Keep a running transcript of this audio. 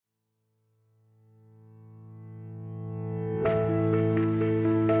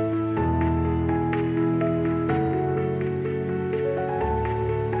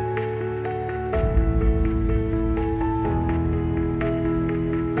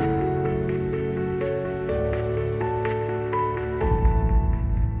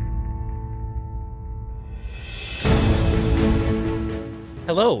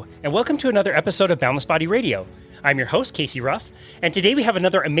Hello, and welcome to another episode of Boundless Body Radio. I'm your host, Casey Ruff, and today we have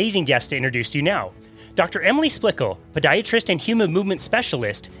another amazing guest to introduce to you now. Dr. Emily Splichal, podiatrist and human movement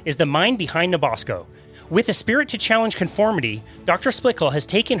specialist, is the mind behind Nabosco. With a spirit to challenge conformity, Dr. Splichal has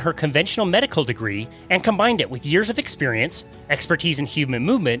taken her conventional medical degree and combined it with years of experience, expertise in human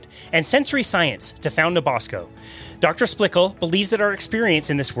movement, and sensory science to found Nabosco. Dr. Splichal believes that our experience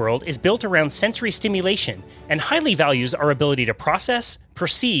in this world is built around sensory stimulation and highly values our ability to process,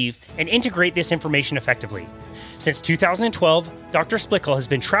 perceive, and integrate this information effectively. Since 2012, Dr. Splichal has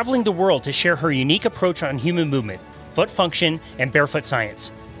been traveling the world to share her unique approach on human movement, foot function, and barefoot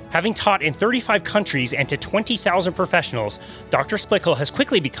science. Having taught in 35 countries and to 20,000 professionals, Dr. Splichal has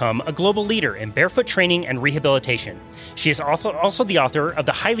quickly become a global leader in barefoot training and rehabilitation. She is also the author of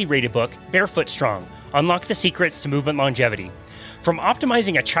the highly rated book, Barefoot Strong: Unlock the Secrets to Movement Longevity. From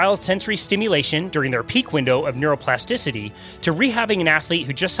optimizing a child's sensory stimulation during their peak window of neuroplasticity to rehabbing an athlete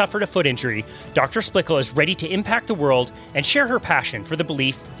who just suffered a foot injury, Dr. Splichal is ready to impact the world and share her passion for the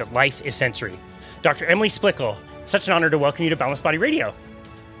belief that life is sensory. Dr. Emily Splichal, it's such an honor to welcome you to Boundless Body Radio.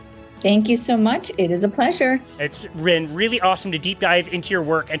 Thank you so much. It is a pleasure. It's been really awesome to deep dive into your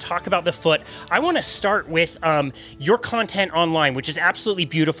work and talk about the foot. I want to start with your content online, which is absolutely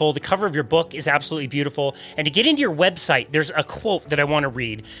beautiful. The cover of your book is absolutely beautiful. And to get into your website, there's a quote that I want to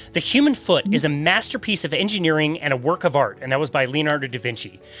read. The human foot is a masterpiece of engineering and a work of art. And that was by Leonardo da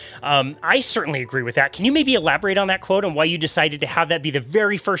Vinci. I certainly agree with that. Can you maybe elaborate on that quote and why you decided to have that be the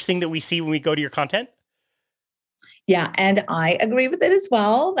very first thing that we see when we go to your content? Yeah, and I agree with it as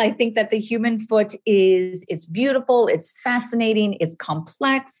well. I think that the human foot it's beautiful, it's fascinating, it's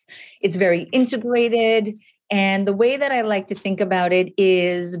complex, it's very integrated. And the way that I like to think about it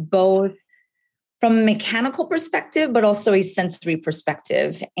is both from a mechanical perspective, but also a sensory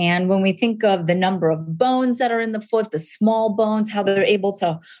perspective. And when we think of the number of bones that are in the foot, the small bones, how they're able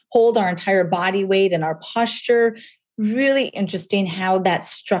to hold our entire body weight and our posture, really interesting how that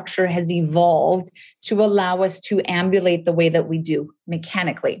structure has evolved to allow us to ambulate the way that we do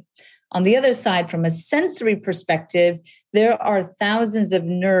mechanically. On the other side, from a sensory perspective, there are thousands of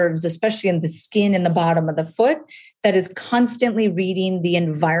nerves, especially in the skin in the bottom of the foot, that is constantly reading the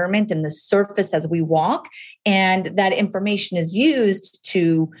environment and the surface as we walk. And that information is used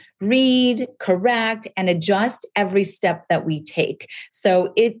to read, correct, and adjust every step that we take.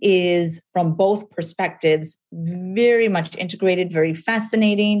 So it is, from both perspectives, very much integrated, very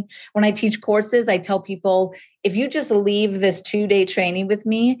fascinating. When I teach courses, I tell people, if you just leave this 2-day training with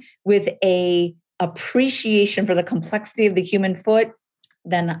me with a appreciation for the complexity of the human foot,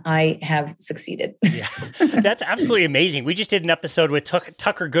 then I have succeeded. Yeah, that's absolutely amazing. We just did an episode with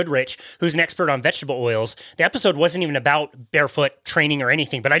Tucker Goodrich, who's an expert on vegetable oils. The episode wasn't even about barefoot training or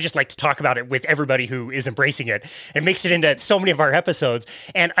anything, but I just like to talk about it with everybody who is embracing it. It makes it into so many of our episodes.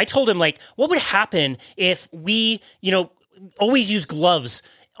 And I told him, what would happen if we, always use gloves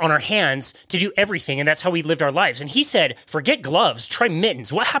on our hands to do everything, and that's how we lived our lives. And he said, forget gloves, try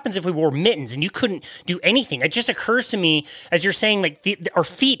mittens. What happens if we wore mittens and you couldn't do anything? It just occurs to me, as you're saying, our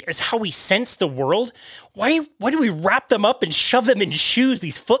feet is how we sense the world. Why do we wrap them up and shove them in shoes,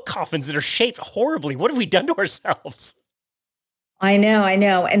 these foot coffins that are shaped horribly? What have we done to ourselves? I know.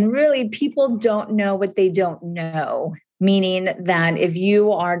 And really, people don't know what they don't know. Meaning that if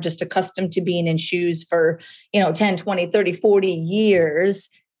you are just accustomed to being in shoes for, 10, 20, 30, 40 years,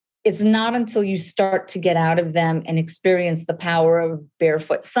 it's not until you start to get out of them and experience the power of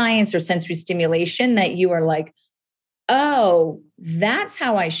barefoot science or sensory stimulation that you are like, oh, that's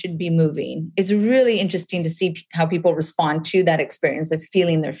how I should be moving. It's really interesting to see how people respond to that experience of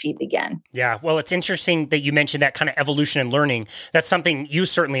feeling their feet again. Yeah, well, it's interesting that you mentioned that kind of evolution and learning. That's something you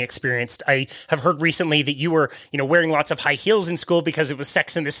certainly experienced. I have heard recently that you were, wearing lots of high heels in school because it was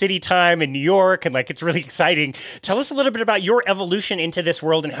Sex and the City time in New York, and it's really exciting. Tell us a little bit about your evolution into this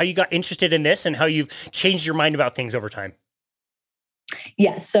world and how you got interested in this and how you've changed your mind about things over time.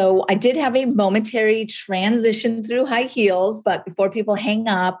 Yeah, so I did have a momentary transition through high heels, but before people hang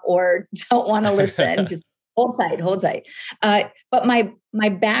up or don't want to listen, just hold tight. But my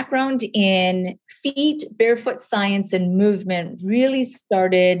background in feet, barefoot science, and movement really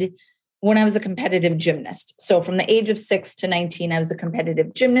started when I was a competitive gymnast. So from the age of 6 to 19, I was a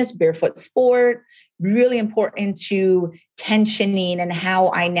competitive gymnast, barefoot sport, really important to tensioning and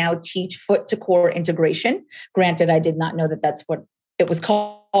how I now teach foot to core integration. Granted, I did not know that that's what it was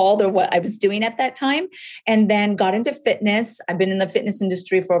called or what I was doing at that time. And then got into fitness. I've been in the fitness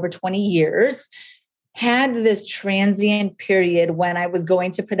industry for over 20 years. Had this transient period when I was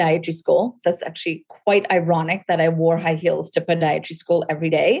going to podiatry school. So that's actually quite ironic that I wore high heels to podiatry school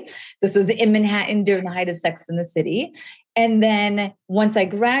every day. This was in Manhattan during the height of Sex and the City. And then once I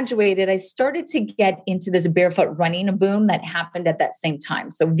graduated, I started to get into this barefoot running boom that happened at that same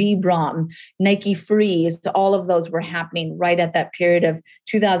time. So Vibram, Nike Freeze, all of those were happening right at that period of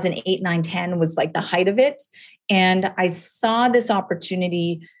 2008, 9, 10 was like the height of it. And I saw this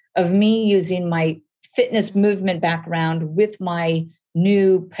opportunity of me using my fitness movement background with my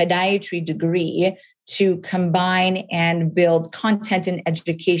new podiatry degree to combine and build content and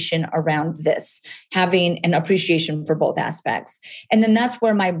education around this, having an appreciation for both aspects. And then that's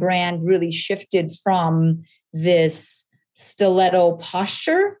where my brand really shifted from this stiletto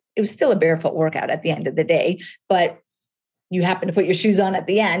posture. It was still a barefoot workout at the end of the day, but you happen to put your shoes on at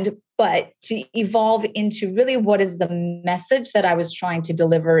the end, but to evolve into really what is the message that I was trying to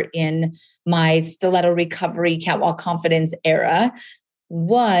deliver in my stiletto recovery catwalk confidence era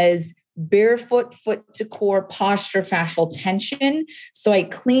was barefoot, foot to core posture, fascial tension. So I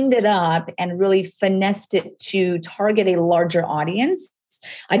cleaned it up and really finessed it to target a larger audience.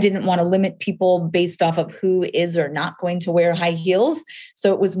 I didn't want to limit people based off of who is or not going to wear high heels.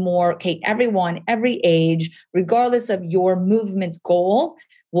 So it was more, okay, everyone, every age, regardless of your movement goal,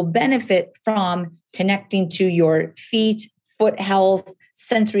 will benefit from connecting to your feet, foot health,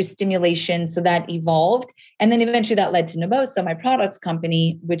 sensory stimulation. So that evolved. And then eventually that led to Naboso, my products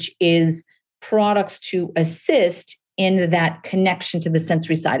company, which is products to assist in that connection to the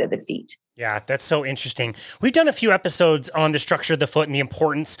sensory side of the feet. Yeah, that's so interesting. We've done a few episodes on the structure of the foot and the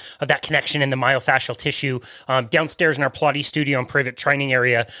importance of that connection in the myofascial tissue. Downstairs in our Pilates studio and private training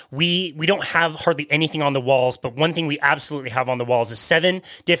area, we don't have hardly anything on the walls, but one thing we absolutely have on the walls is 7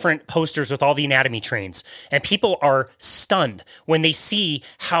 different posters with all the anatomy trains. And people are stunned when they see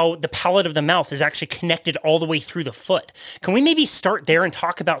how the palate of the mouth is actually connected all the way through the foot. Can we maybe start there and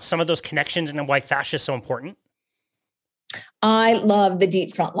talk about some of those connections and why fascia is so important? I love the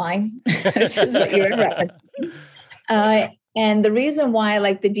deep front line, which is what you're referencing. And the reason why I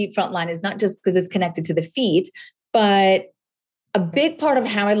like the deep front line is not just because it's connected to the feet, but a big part of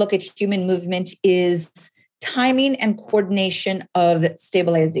how I look at human movement is timing and coordination of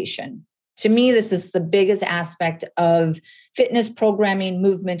stabilization. To me, this is the biggest aspect of fitness programming,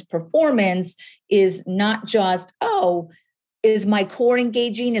 movement, performance is not just, is my core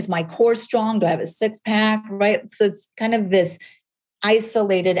engaging? Is my core strong? Do I have a 6-pack? Right. So it's kind of this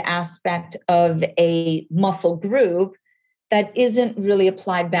isolated aspect of a muscle group that isn't really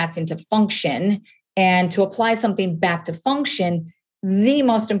applied back into function. And to apply something back to function, the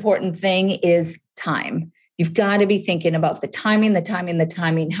most important thing is time. You've got to be thinking about the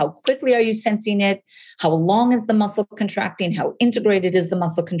timing. How quickly are you sensing it? How long is the muscle contracting? How integrated is the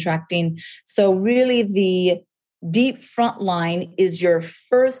muscle contracting? So really the deep front line is your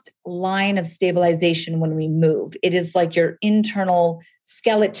first line of stabilization when we move. It is like your internal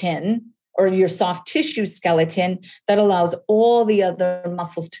skeleton or your soft tissue skeleton that allows all the other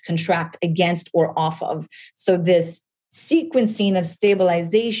muscles to contract against or off of. So this sequencing of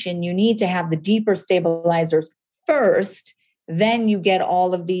stabilization, you need to have the deeper stabilizers first. Then you get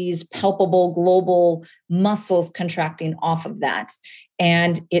all of these palpable global muscles contracting off of that.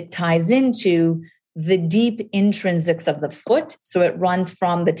 And it ties into the deep intrinsics of the foot. So it runs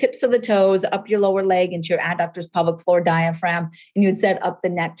from the tips of the toes up your lower leg into your adductors, pelvic floor, diaphragm, and you would set up the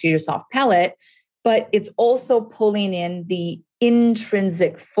neck to your soft pellet. But it's also pulling in the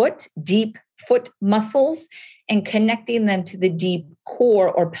intrinsic foot, deep foot muscles, and connecting them to the deep core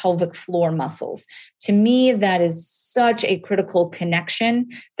or pelvic floor muscles. To me, that is such a critical connection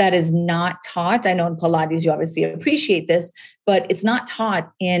that is not taught. I know in Pilates, you obviously appreciate this, but it's not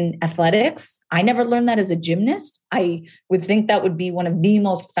taught in athletics. I never learned that as a gymnast. I would think that would be one of the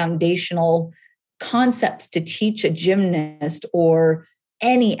most foundational concepts to teach a gymnast or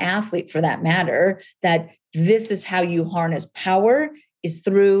any athlete for that matter, that this is how you harness power is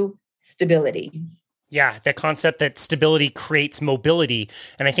through stability. Yeah, that concept that stability creates mobility.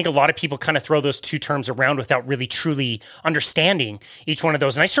 And I think a lot of people kind of throw those two terms around without really truly understanding each one of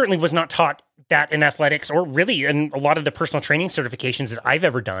those. And I certainly was not taught that in athletics or really in a lot of the personal training certifications that I've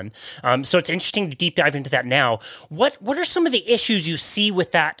ever done. So it's interesting to deep dive into that now. What are some of the issues you see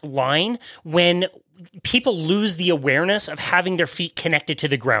with that line when people lose the awareness of having their feet connected to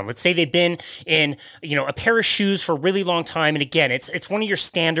the ground? Let's say they've been in, a pair of shoes for a really long time. And again, it's one of your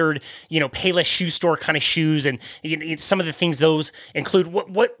standard, Payless shoe store kind of shoes. And some of the things those include.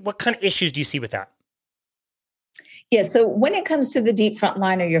 What kind of issues do you see with that? Yeah. So when it comes to the deep front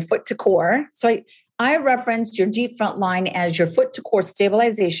line or your foot to core, so I referenced your deep front line as your foot to core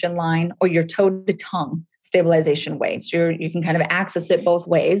stabilization line or your toe to tongue stabilization way. So you can kind of access it both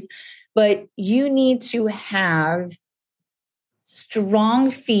ways. But you need to have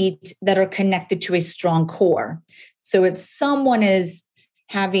strong feet that are connected to a strong core. So if someone is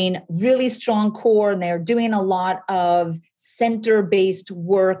having really strong core and they're doing a lot of center-based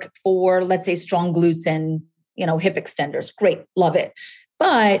work for, let's say, strong glutes and, hip extenders, great, love it.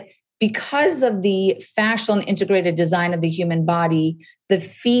 But because of the fascial and integrated design of the human body, the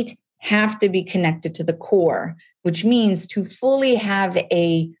feet have to be connected to the core, which means to fully have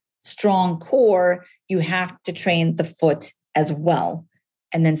a strong core, you have to train the foot as well.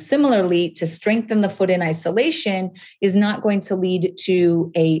 And then similarly, to strengthen the foot in isolation is not going to lead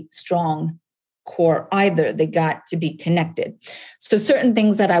to a strong core either. They got to be connected. So certain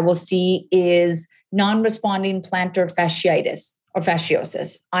things that I will see is non-responding plantar fasciitis or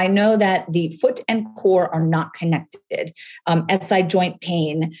fasciosis. I know that the foot and core are not connected. SI joint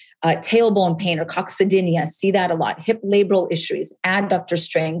pain, tailbone pain or coccydynia, see that a lot. Hip labral issues, adductor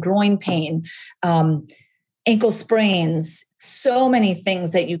strain, groin pain, ankle sprains, so many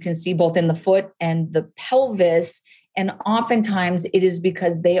things that you can see both in the foot and the pelvis. And oftentimes it is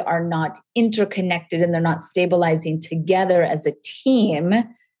because they are not interconnected and they're not stabilizing together as a team.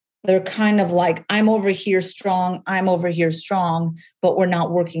 They're kind of like, I'm over here strong, but we're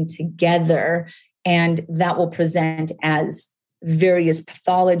not working together. And that will present as various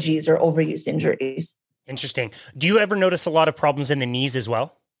pathologies or overuse injuries. Interesting. Do you ever notice a lot of problems in the knees as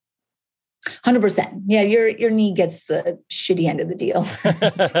well? 100%. Yeah, your knee gets the shitty end of the deal.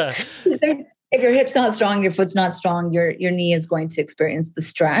 If your hip's not strong, your foot's not strong, your knee is going to experience the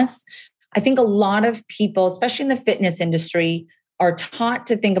stress. I think a lot of people, especially in the fitness industry, are taught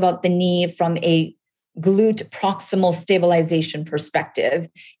to think about the knee from a glute proximal stabilization perspective.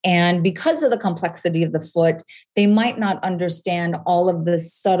 And because of the complexity of the foot, they might not understand all of the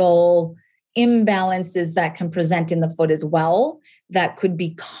subtle imbalances that can present in the foot as well, that could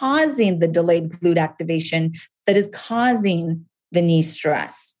be causing the delayed glute activation that is causing the knee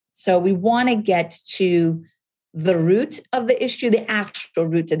stress. So we want to get to the root of the issue, the actual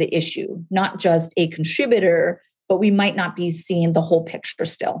root of the issue, not just a contributor, but we might not be seeing the whole picture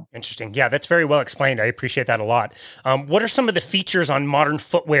still. Interesting. Yeah, that's very well explained. I appreciate that a lot. What are some of the features on modern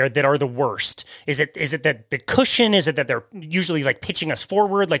footwear that are the worst? Is it that the cushion? Is it that they're usually like pitching us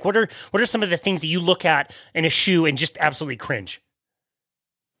forward? Like what are some of the things that you look at in a shoe and just absolutely cringe?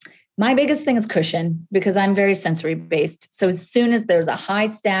 My biggest thing is cushion because I'm very sensory based. So as soon as there's a high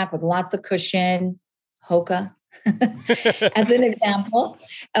stack with lots of cushion, Hoka, as an example,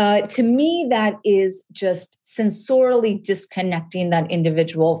 to me, that is just sensorially disconnecting that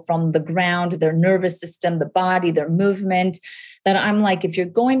individual from the ground, their nervous system, the body, their movement. That I'm like, if you're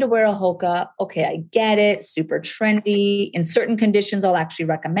going to wear a Hoka, okay, I get it, super trendy. In certain conditions, I'll actually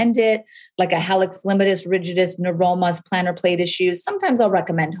recommend it, like a hallux limitus, rigidus, neuromas, plantar plate issues. Sometimes I'll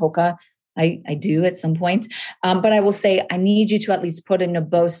recommend Hoka. I do at some point. But I will say, I need you to at least put a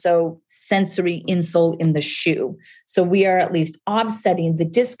Naboso sensory insole in the shoe. So we are at least offsetting the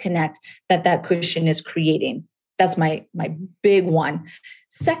disconnect that cushion is creating. That's my big one.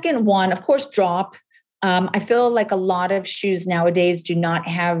 Second one, of course, drop. I feel like a lot of shoes nowadays do not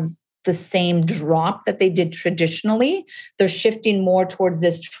have the same drop that they did traditionally. They're shifting more towards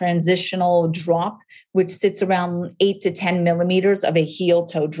this transitional drop, which sits around 8 to 10 millimeters of a heel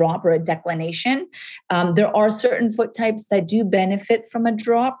toe drop or a declination. There are certain foot types that do benefit from a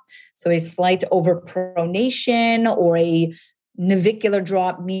drop. So a slight overpronation or a navicular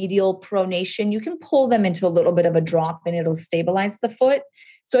drop, medial pronation, you can pull them into a little bit of a drop and it'll stabilize the foot.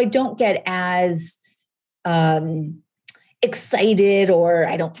 So I don't get as excited or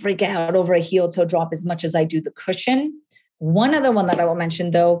I don't freak out over a heel toe drop as much as I do the cushion. One other one that I will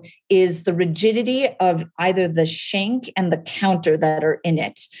mention, though, is the rigidity of either the shank and the counter that are in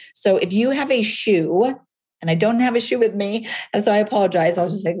it. So if you have a shoe, and I don't have a shoe with me, and so I apologize, I'll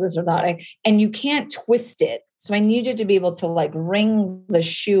just take this orthotic, and you can't twist it. So I need you to be able to like wring the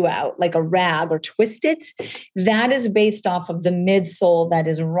shoe out like a rag or twist it. That is based off of the midsole that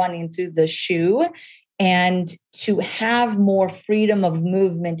is running through the shoe. And to have more freedom of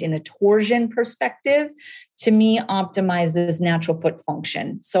movement in a torsion perspective, to me, optimizes natural foot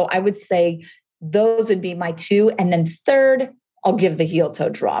function. So I would say those would be my two. And then third, I'll give the heel toe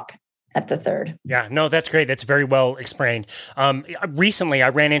drop at the third. Yeah, no, that's great. That's very well explained. Recently, I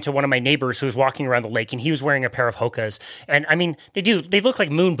ran into one of my neighbors who was walking around the lake and he was wearing a pair of Hokas. And I mean, they look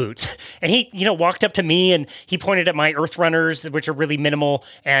like moon boots. And he, walked up to me and he pointed at my Earth Runners, which are really minimal,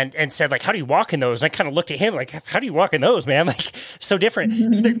 and said like, how do you walk in those? And I kind of looked at him like, how do you walk in those, man? Like so different.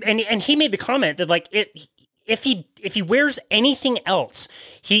 And he made the comment that like if he wears anything else,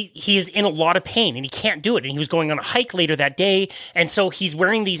 he is in a lot of pain and he can't do it. And he was going on a hike later that day. And so he's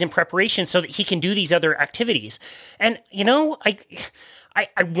wearing these in preparation so that he can do these other activities. And,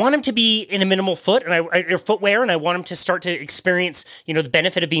 I want him to be in a minimal foot or footwear, and I want him to start to experience, the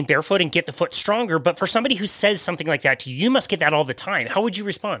benefit of being barefoot and get the foot stronger. But for somebody who says something like that to you, you must get that all the time. How would you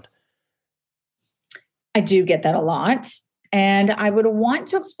respond? I do get that a lot. And I would want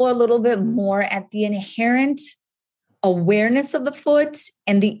to explore a little bit more at the inherent awareness of the foot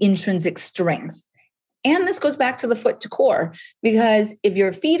and the intrinsic strength. And this goes back to the foot to core, because if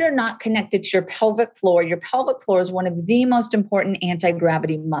your feet are not connected to your pelvic floor is one of the most important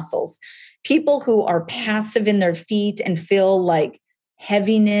anti-gravity muscles. People who are passive in their feet and feel like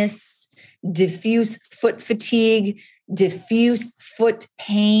heaviness, diffuse foot fatigue, diffuse foot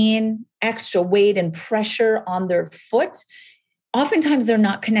pain, extra weight and pressure on their foot, oftentimes they're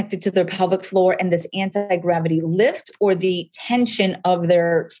not connected to their pelvic floor and this anti-gravity lift or the tension of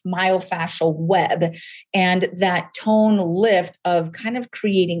their myofascial web and that tone lift of kind of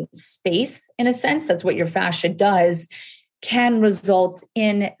creating space in a sense. That's what your fascia does, can result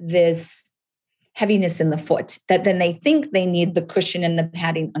in this heaviness in the foot that then they think they need the cushion and the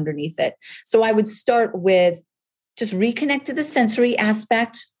padding underneath it. So I would start with just reconnect to the sensory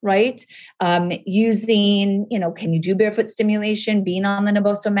aspect, right? Using, can you do barefoot stimulation, being on the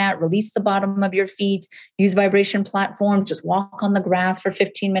Naboso mat, release the bottom of your feet, use vibration platforms, just walk on the grass for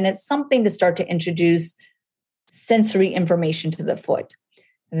 15 minutes, something to start to introduce sensory information to the foot.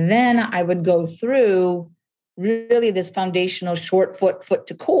 Then I would go through really this foundational short foot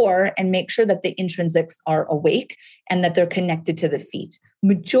to core and make sure that the intrinsics are awake and that they're connected to the feet.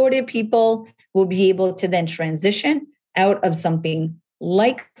 Majority of people will be able to then transition out of something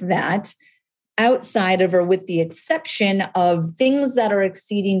like that outside of or with the exception of things that are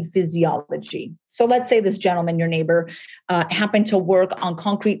exceeding physiology. So let's say this gentleman, your neighbor, happened to work on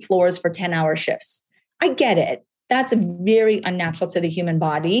concrete floors for 10-hour shifts. I get it. That's very unnatural to the human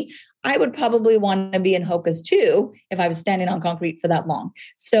body. I would probably want to be in Hoka's too if I was standing on concrete for that long.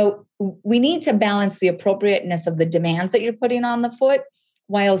 So we need to balance the appropriateness of the demands that you're putting on the foot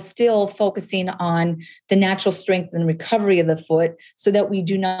while still focusing on the natural strength and recovery of the foot so that we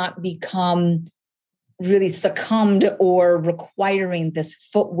do not become really succumbed or requiring this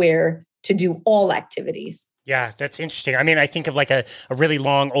footwear to do all activities. Yeah, that's interesting. I mean, I think of like a really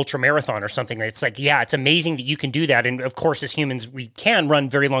long ultra marathon or something. It's like, yeah, it's amazing that you can do that. And of course, as humans, we can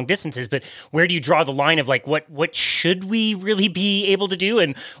run very long distances, but where do you draw the line of like, what should we really be able to do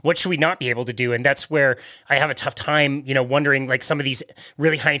and what should we not be able to do? And that's where I have a tough time, wondering like some of these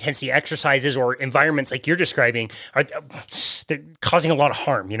really high intensity exercises or environments like you're describing they're causing a lot of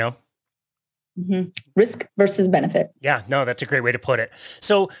harm, Mm-hmm. Risk versus benefit. Yeah, no, that's a great way to put it.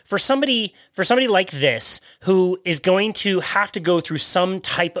 So for somebody like this who is going to have to go through some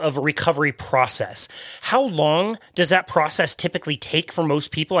type of a recovery process, how long does that process typically take for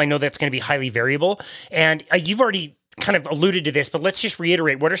most people? I know that's going to be highly variable. And you've already kind of alluded to this, but let's just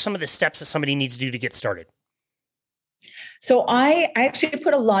reiterate. What are some of the steps that somebody needs to do to get started? So I actually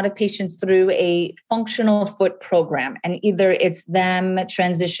put a lot of patients through a functional foot program, and either it's them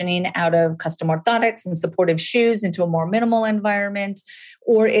transitioning out of custom orthotics and supportive shoes into a more minimal environment,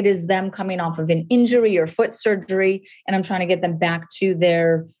 or it is them coming off of an injury or foot surgery, and I'm trying to get them back to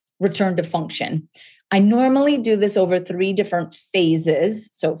their return to function. I normally do this over 3 different phases.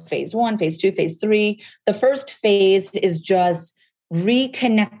 So phase 1, phase 2, phase 3. The first phase is just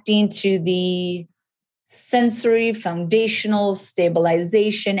reconnecting to the sensory, foundational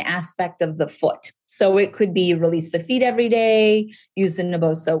stabilization aspect of the foot. So it could be release the feet every day, use the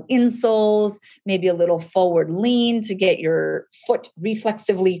Naboso insoles, maybe a little forward lean to get your foot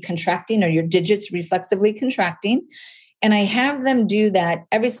reflexively contracting or your digits reflexively contracting. And I have them do that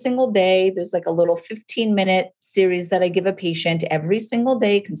every single day. There's like a little 15-minute series that I give a patient every single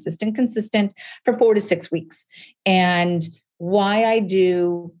day, consistent for 4 to 6 weeks. And why I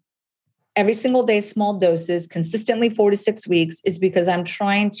do every single day, small doses, consistently 4 to 6 weeks is because I'm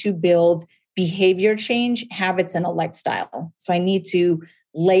trying to build behavior change, habits, and a lifestyle. So I need to,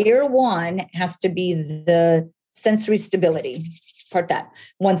 layer 1 has to be the sensory stability part that.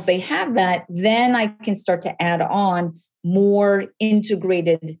 Once they have that, then I can start to add on more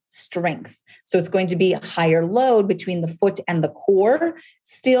integrated strength. So it's going to be a higher load between the foot and the core,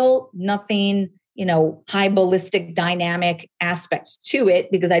 still nothing high ballistic dynamic aspects to it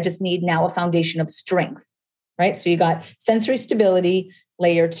because I just need now a foundation of strength, right? So you got sensory stability.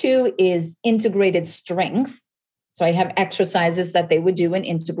 Layer 2 is integrated strength. So I have exercises that they would do and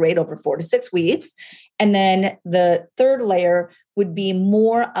integrate over 4 to 6 weeks. And then the third layer would be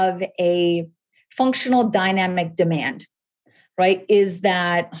more of a functional dynamic demand, right? Is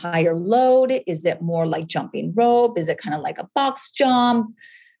that higher load? Is it more like jumping rope? Is it kind of like a box jump?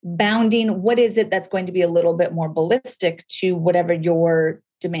 bounding, what is it that's going to be a little bit more ballistic to whatever your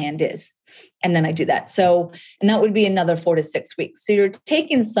demand is. And then I do that. So, and that would be another 4 to 6 weeks. So you're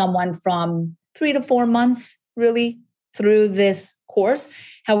taking someone from 3 to 4 months really through this course.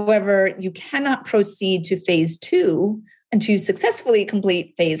 However, you cannot proceed to phase 2 until you successfully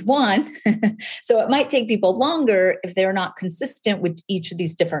complete phase 1. So it might take people longer if they're not consistent with each of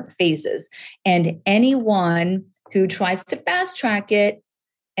these different phases. And anyone who tries to fast track it,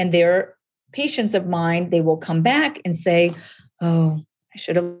 and they're patients of mine, they will come back and say, oh, I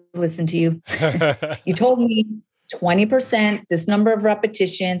should have listened to you. You told me 20%, this number of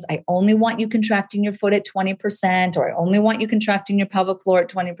repetitions. I only want you contracting your foot at 20%, or I only want you contracting your pelvic floor at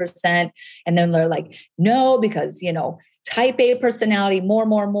 20%. And then they're like, no, because, type A personality,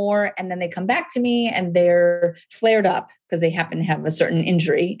 more. And then they come back to me and they're flared up because they happen to have a certain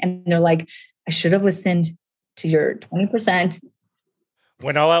injury. And they're like, I should have listened to your 20%.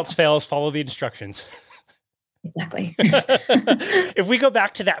 When all else fails, follow the instructions. Exactly. If we go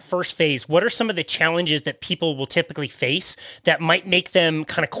back to that first phase, what are some of the challenges that people will typically face that might make them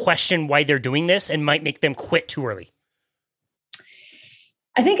kind of question why they're doing this and might make them quit too early?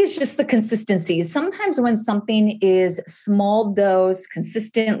 I think it's just the consistency. Sometimes when something is small dose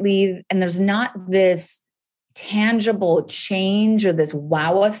consistently, and there's not this tangible change or this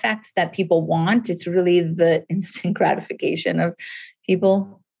wow effect that people want, it's really the instant gratification of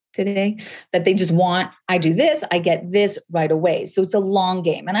people today that they just want, I do this, I get this right away. So it's a long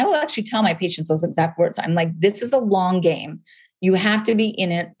game. And I will actually tell my patients those exact words. I'm like, this is a long game. You have to be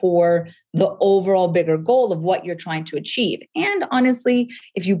in it for the overall bigger goal of what you're trying to achieve. And honestly,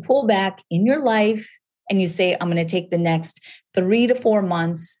 if you pull back in your life and you say, I'm going to take the next 3 to 4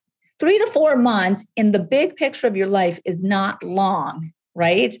 months, 3 to 4 months in the big picture of your life is not long,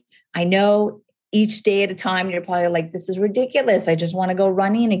 right? I know each day at a time, you're probably like, this is ridiculous. I just want to go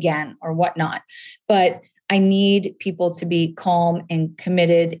running again or whatnot. But I need people to be calm and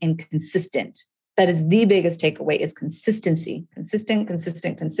committed and consistent. That is the biggest takeaway, is consistency.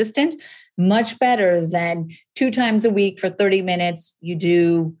 Consistent. Much better than 2 times a week for 30 minutes, you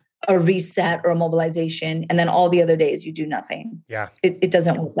do a reset or a mobilization, and then all the other days you do nothing. Yeah. It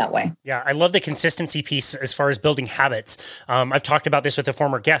doesn't work that way. Yeah. I love the consistency piece as far as building habits. I've talked about this with a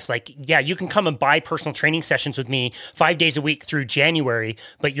former guest. Like, yeah, you can come and buy personal training sessions with me 5 days a week through January,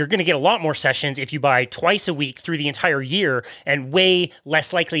 but you're going to get a lot more sessions if you buy twice a week through the entire year, and way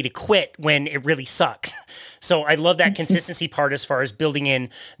less likely to quit when it really sucks. So I love that consistency part as far as building in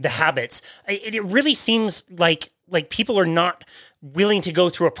the habits. It really seems like people are not willing to go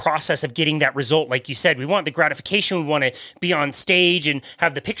through a process of getting that result. Like you said, we want the gratification. We want to be on stage and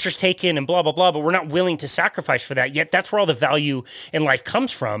have the pictures taken and blah, blah, blah, but we're not willing to sacrifice for that. Yet that's where all the value in life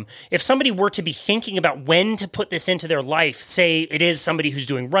comes from. If somebody were to be thinking about when to put this into their life, say it is somebody who's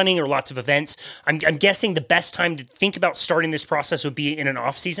doing running or lots of events, I'm guessing the best time to think about starting this process would be in an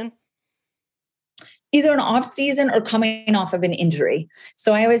off season. Either an off season or coming off of an injury.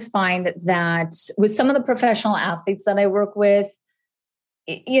 So I always find that with some of the professional athletes that I work with,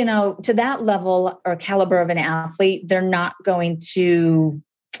 to that level or caliber of an athlete, they're not going to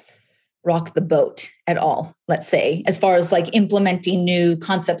rock the boat at all, let's say, as far as like implementing new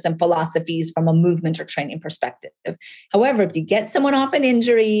concepts and philosophies from a movement or training perspective. However, if you get someone off an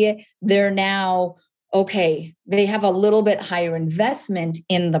injury, they're now okay, they have a little bit higher investment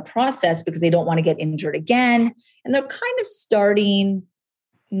in the process because they don't want to get injured again. And they're kind of starting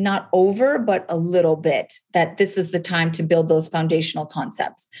not over, but a little bit, that this is the time to build those foundational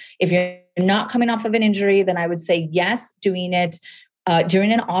concepts. If you're not coming off of an injury, then I would say yes, doing it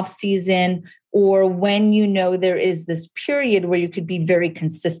during an off season, or when there is this period where you could be very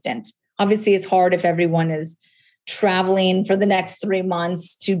consistent. Obviously, it's hard if everyone is traveling for the next 3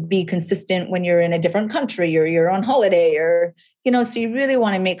 months to be consistent when you're in a different country or you're on holiday, or, so you really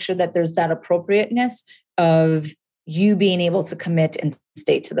want to make sure that there's that appropriateness of you being able to commit and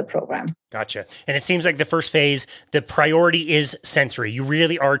stay to the program. Gotcha. And it seems like the first phase, the priority is sensory. You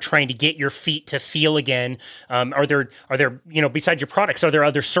really are trying to get your feet to feel again. Are there, besides your products, are there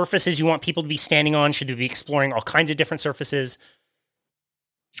other surfaces you want people to be standing on? Should they be exploring all kinds of different surfaces?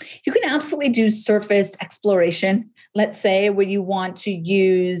 You can absolutely do surface exploration, let's say, where you want to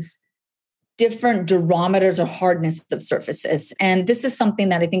use different durometers or hardness of surfaces. And this is something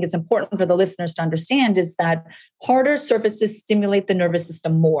that I think is important for the listeners to understand, is that harder surfaces stimulate the nervous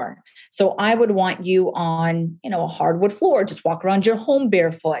system more. So I would want you on, a hardwood floor, just walk around your home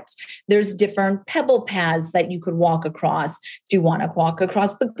barefoot. There's different pebble paths that you could walk across. Do you want to walk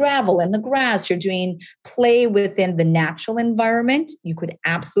across the gravel and the grass? You're doing play within the natural environment. You could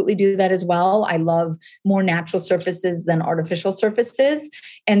absolutely do that as well. I love more natural surfaces than artificial surfaces.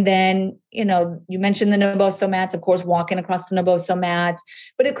 And then, you mentioned the Naboso mats, of course, walking across the Naboso mat,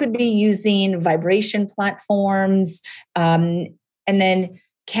 but it could be using vibration platforms. And then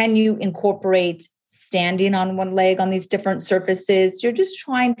can you incorporate standing on one leg on these different surfaces? You're just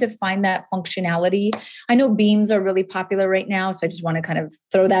trying to find that functionality. I know beams are really popular right now, so I just want to kind of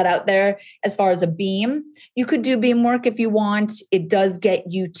throw that out there. As far as a beam, you could do beam work if you want. It does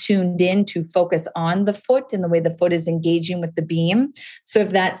get you tuned in to focus on the foot and the way the foot is engaging with the beam. So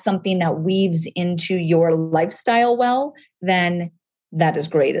if that's something that weaves into your lifestyle well, then that is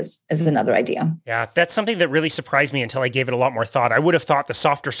great as another idea. Yeah, that's something that really surprised me until I gave it a lot more thought. I would have thought the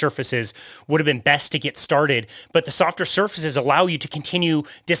softer surfaces would have been best to get started, but the softer surfaces allow you to continue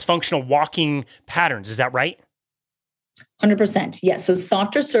dysfunctional walking patterns. Is that right? 100%. Yes. So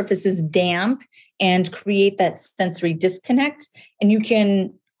softer surfaces damp and create that sensory disconnect. And you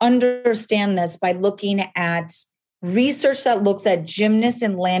can understand this by looking at research that looks at gymnasts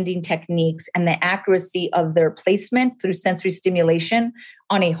and landing techniques and the accuracy of their placement through sensory stimulation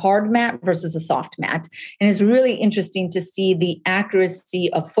on a hard mat versus a soft mat. And it's really interesting to see the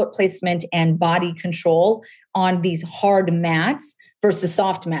accuracy of foot placement and body control on these hard mats versus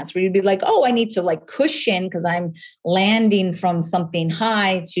soft mats, where you'd be like, oh, I need to cushion because I'm landing from something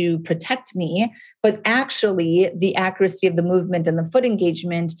high to protect me. But actually, the accuracy of the movement and the foot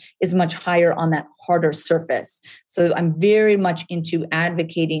engagement is much higher on that harder surface. So I'm very much into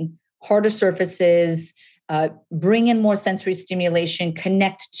advocating harder surfaces, bring in more sensory stimulation,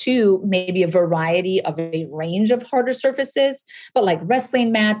 connect to maybe a variety of a range of harder surfaces, but like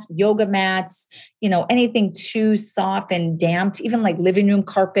wrestling mats, yoga mats, anything too soft and damped, even like living room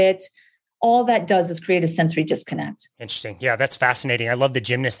carpet. All that does is create a sensory disconnect. Interesting. Yeah, that's fascinating. I love the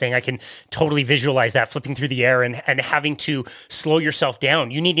gymnast thing. I can totally visualize that flipping through the air and having to slow yourself down.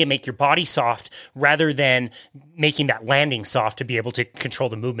 You need to make your body soft rather than making that landing soft to be able to control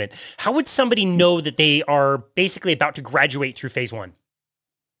the movement. How would somebody know that they are basically about to graduate through phase one?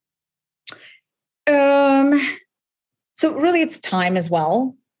 So really it's time as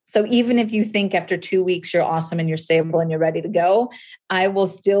well. So even if you think after 2 weeks you're awesome and you're stable and you're ready to go, I will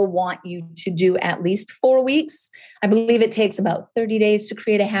still want you to do at least 4 weeks. I believe it takes about 30 days to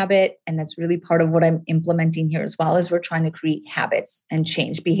create a habit. And that's really part of what I'm implementing here as well, is we're trying to create habits and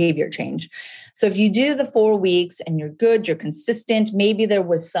change, behavior change. So if you do the 4 weeks and you're good, you're consistent, maybe there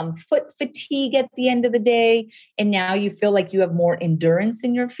was some foot fatigue at the end of the day, and now you feel like you have more endurance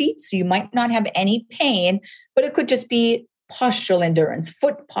in your feet. So you might not have any pain, but it could just be postural endurance,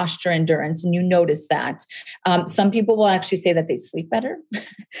 foot posture endurance, and you notice that. Some people will actually say that they sleep better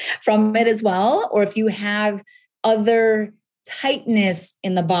from it as well. Or if you have other tightness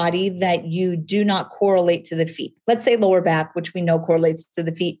in the body that you do not correlate to the feet. Let's say lower back, which we know correlates to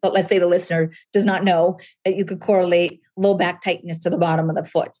the feet, but let's say the listener does not know that you could correlate low back tightness to the bottom of the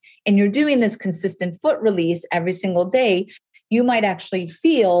foot. And you're doing this consistent foot release every single day, you might actually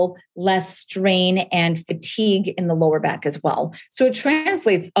feel less strain and fatigue in the lower back as well. So it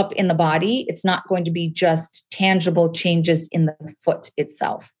translates up in the body. It's not going to be just tangible changes in the foot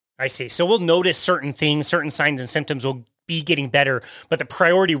itself. I see. So we'll notice certain things, certain signs and symptoms will be getting better, but the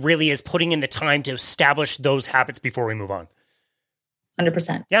priority really is putting in the time to establish those habits before we move on.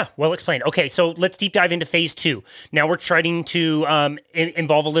 100%. Yeah, well explained. Okay, so let's deep dive into phase two. Now we're trying to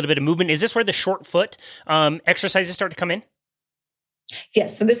involve a little bit of movement. Is this where the short foot exercises start to come in?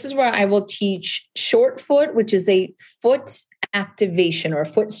 Yes. So this is where I will teach short foot, which is a foot activation or a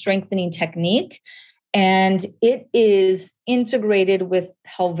foot strengthening technique. And it is integrated with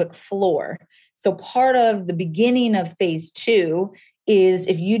pelvic floor. So part of the beginning of phase two is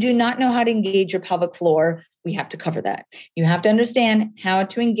if you do not know how to engage your pelvic floor, we have to cover that. You have to understand how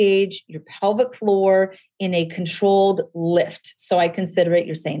to engage your pelvic floor in a controlled lift. So I consider it,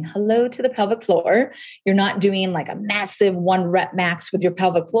 you're saying hello to the pelvic floor. You're not doing like a massive 1 rep max with your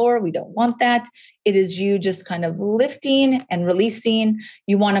pelvic floor. We don't want that. It is you just kind of lifting and releasing.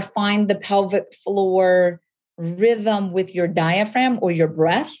 You want to find the pelvic floor rhythm with your diaphragm or your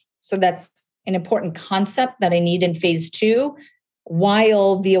breath. So that's an important concept that I need in phase two.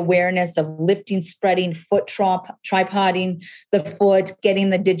 While the awareness of lifting, spreading, foot tripoding the foot, getting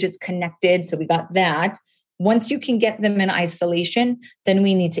the digits connected. So we got that. Once you can get them in isolation, then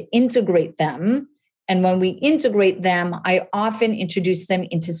we need to integrate them. And when we integrate them, I often introduce them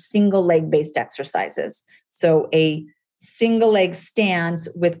into single leg based exercises. So a single leg stance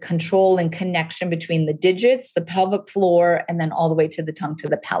with control and connection between the digits, the pelvic floor, and then all the way to the tongue to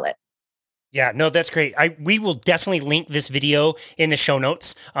the pellet. Yeah, no, that's great. We will definitely link this video in the show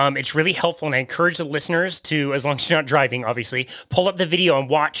notes. It's really helpful, and I encourage the listeners to, as long as you're not driving, obviously, pull up the video and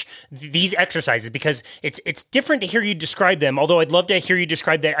watch these exercises, because it's different to hear you describe them. Although I'd love to hear you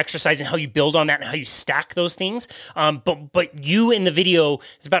describe that exercise and how you build on that and how you stack those things. But you in the video,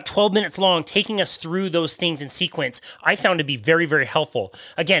 it's about 12 minutes long, taking us through those things in sequence, I found to be very, very helpful.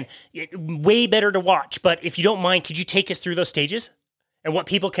 Again, way better to watch. But if you don't mind, could you take us through those stages and what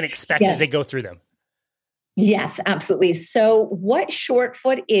people can expect as they go through them? Yes, absolutely. So what short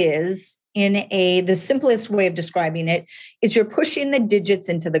foot is, the simplest way of describing it is you're pushing the digits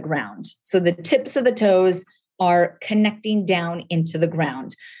into the ground. So the tips of the toes are connecting down into the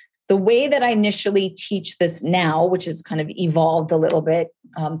ground. The way that I initially teach this now, which has kind of evolved a little bit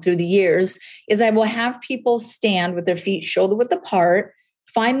through the years, is I will have people stand with their feet shoulder width apart,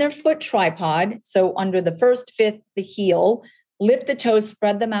 find their foot tripod. So under the first fifth, the heel, lift the toes,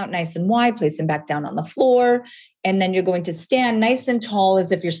 spread them out nice and wide, place them back down on the floor. And then you're going to stand nice and tall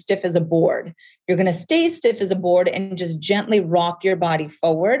as if you're stiff as a board. You're going to stay stiff as a board and just gently rock your body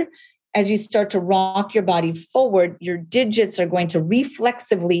forward. As you start to rock your body forward, your digits are going to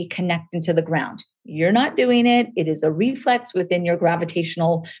reflexively connect into the ground. You're not doing it. It is a reflex within your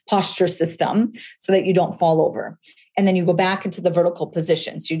gravitational posture system so that you don't fall over. And then you go back into the vertical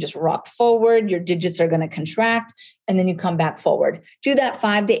position. So you just rock forward, your digits are going to contract, and then you come back forward. Do that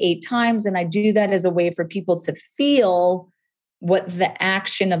 5 to 8 times. And I do that as a way for people to feel what the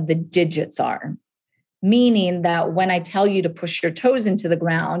action of the digits are. Meaning that when I tell you to push your toes into the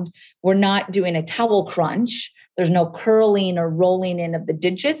ground, we're not doing a towel crunch. There's no curling or rolling in of the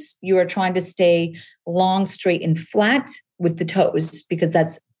digits. You are trying to stay long, straight, and flat with the toes, because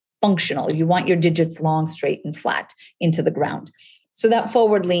that's functional. You want your digits long, straight, and flat into the ground. So that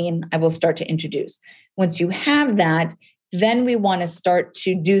forward lean, I will start to introduce. Once you have that, then we want to start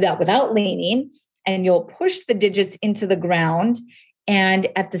to do that without leaning, and you'll push the digits into the ground. And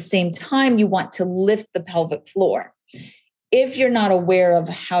at the same time, you want to lift the pelvic floor. If you're not aware of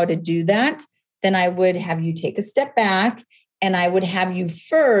how to do that, then I would have you take a step back, and I would have you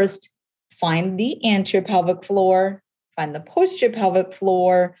first find the anterior pelvic floor, find the posterior pelvic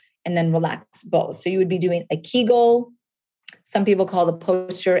floor, and then relax both. So you would be doing a Kegel. Some people call the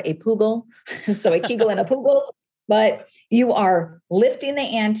posture a Pugel. So a Kegel and a Pugel. But you are lifting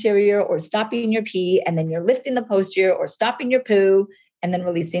the anterior or stopping your pee, and then you're lifting the posterior or stopping your poo, and then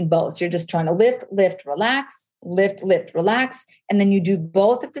releasing both. So you're just trying to lift, lift, relax, lift, lift, relax. And then you do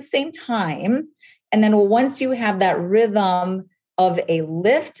both at the same time. And then once you have that rhythm of a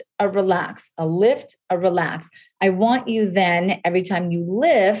lift, a relax, a lift, a relax, I want you then, every time you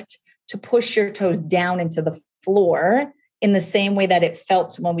lift, to push your toes down into the floor in the same way that it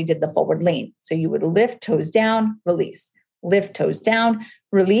felt when we did the forward lean. So you would lift toes down, release, lift toes down,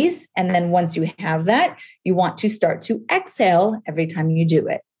 release. And then once you have that, you want to start to exhale every time you do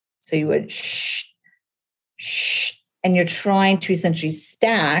it. So you would shh, shh, and you're trying to essentially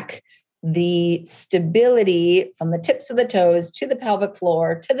stack the stability from the tips of the toes to the pelvic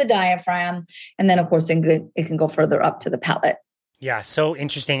floor, to the diaphragm. And then of course, it can go further up to the pellet. Yeah, so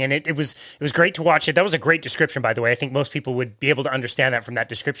interesting. And it was great to watch it. That was a great description, by the way. I think most people would be able to understand that from that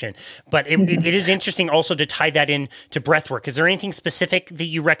description. But it is interesting also to tie that in to breath work. Is there anything specific that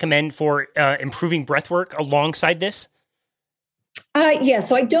you recommend for improving breath work alongside this? Yeah,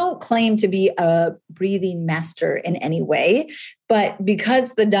 so I don't claim to be a breathing master in any way, but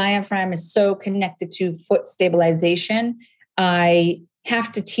because the diaphragm is so connected to foot stabilization, I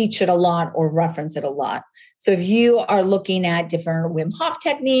have to teach it a lot or reference it a lot. So if you are looking at different Wim Hof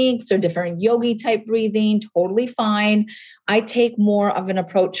techniques or different yogi type breathing, totally fine. I take more of an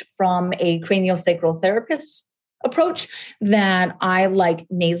approach from a craniosacral therapist approach that I like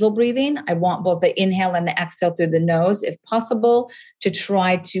nasal breathing. I want both the inhale and the exhale through the nose, if possible, to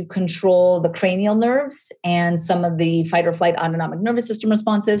try to control the cranial nerves and some of the fight or flight autonomic nervous system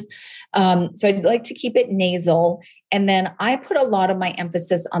responses. So I'd like to keep it nasal. And then I put a lot of my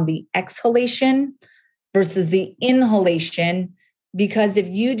emphasis on the exhalation versus the inhalation, because if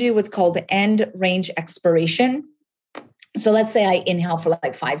you do what's called end range expiration, so let's say I inhale for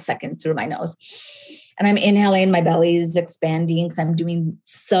like 5 seconds through my nose, and I'm inhaling, my belly is expanding because I'm doing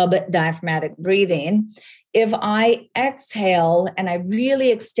sub-diaphragmatic breathing. If I exhale and I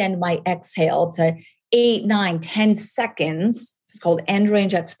really extend my exhale to 8, 9, 10 seconds, it's called end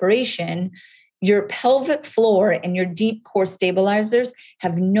range expiration, your pelvic floor and your deep core stabilizers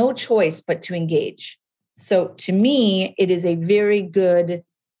have no choice but to engage. So to me, it is a very good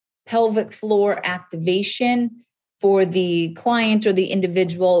pelvic floor activation for the client or the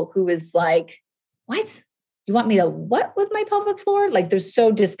individual who is like, what? You want me to what with my pelvic floor? Like they're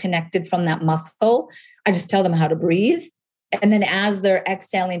so disconnected from that muscle. I just tell them how to breathe. And then as they're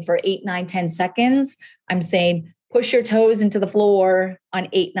exhaling for 8, 9, 10 seconds, I'm saying, push your toes into the floor on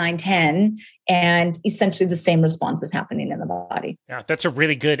 8, 9, 10, and essentially the same response is happening in the body. Yeah, that's a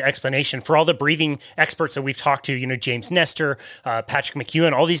really good explanation. For all the breathing experts that we've talked to, James Nestor, Patrick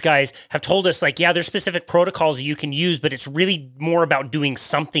McEwen, all these guys have told us like, yeah, there's specific protocols that you can use, but it's really more about doing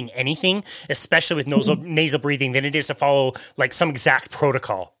anything, especially with nasal breathing, than it is to follow like some exact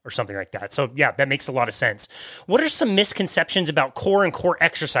protocol or something like that. So yeah, that makes a lot of sense. What are some misconceptions about core and core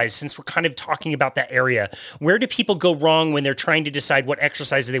exercise, since we're kind of talking about that area? Where do people go wrong when they're trying to decide what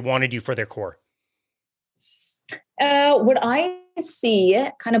exercises they want to do for their core? What I see,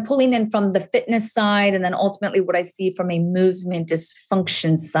 kind of pulling in from the fitness side, and then ultimately what I see from a movement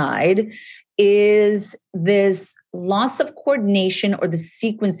dysfunction side, is this loss of coordination or the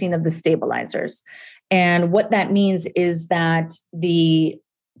sequencing of the stabilizers. And what that means is that the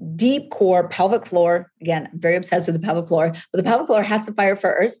deep core pelvic floor, again, I'm very obsessed with the pelvic floor, but the pelvic floor has to fire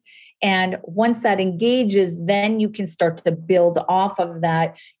first. And once that engages, then you can start to build off of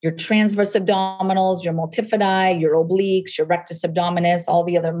that, your transverse abdominals, your multifidi, your obliques, your rectus abdominis, all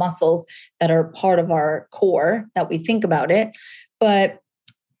the other muscles that are part of our core that we think about it. But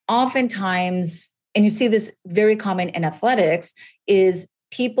oftentimes, and you see this very common in athletics, is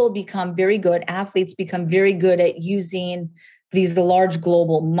people become very good, athletes become very good at using these large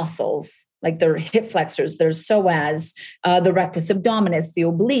global muscles, like their hip flexors, their psoas, the rectus abdominis, the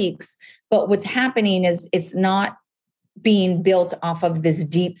obliques. But what's happening is it's not being built off of this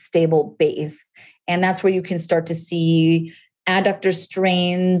deep, stable base. And that's where you can start to see adductor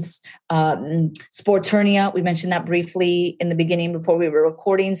strains, sports hernia. We mentioned that briefly in the beginning before we were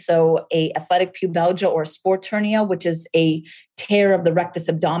recording. So a athletic pubalgia or sports hernia, which is a tear of the rectus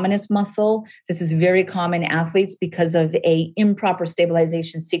abdominis muscle. This is very common in athletes because of a improper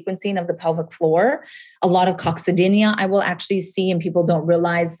stabilization sequencing of the pelvic floor. A lot of coccydynia I will actually see, and people don't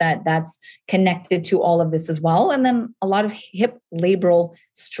realize that that's connected to all of this as well. And then a lot of hip labral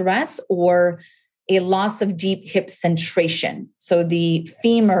stress or a loss of deep hip centration. So the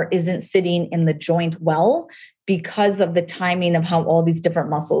femur isn't sitting in the joint well because of the timing of how all these different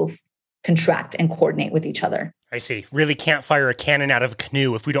muscles contract and coordinate with each other. I see. Really can't fire a cannon out of a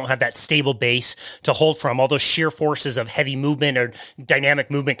canoe if we don't have that stable base to hold from. All those sheer forces of heavy movement or dynamic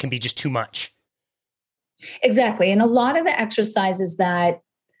movement can be just too much. Exactly. And a lot of the exercises that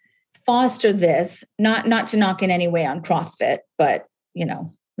foster this, not to knock in any way on CrossFit, but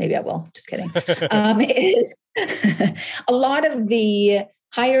maybe I will. Just kidding. Is a lot of the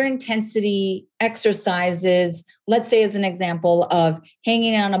higher intensity exercises, let's say as an example of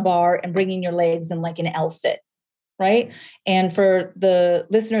hanging on a bar and bringing your legs in like an L sit, right? And for the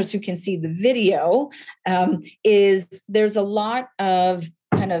listeners who can see the video, is there's a lot of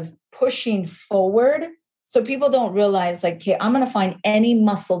kind of pushing forward. So people don't realize like, okay, I'm going to find any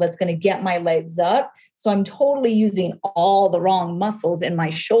muscle that's going to get my legs up. So I'm totally using all the wrong muscles in my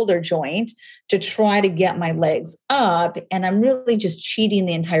shoulder joint to try to get my legs up. And I'm really just cheating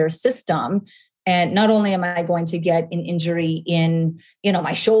the entire system. And not only am I going to get an injury in,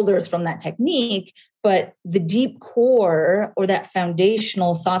 my shoulders from that technique, but the deep core or that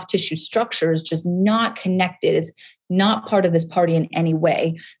foundational soft tissue structure is just not connected. It's not part of this party in any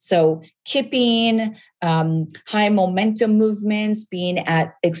way. So kipping, high momentum movements, being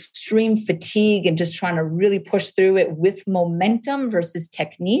at extreme fatigue and just trying to really push through it with momentum versus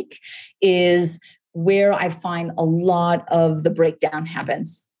technique is where I find a lot of the breakdown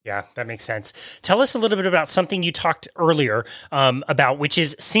happens. Yeah, that makes sense. Tell us a little bit about something you talked earlier about, which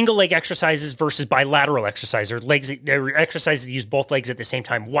is single leg exercises versus bilateral exercise or exercises that use both legs at the same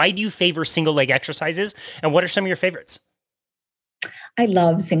time. Why do you favor single leg exercises, and what are some of your favorites? I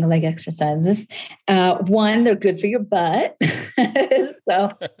love single leg exercises. One, they're good for your butt. So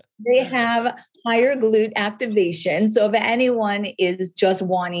they have higher glute activation. So if anyone is just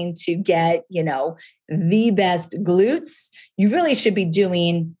wanting to get, the best glutes, you really should be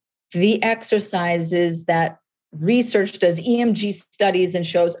doing the exercises that research does EMG studies and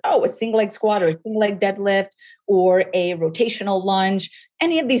shows, a single leg squat or a single leg deadlift or a rotational lunge.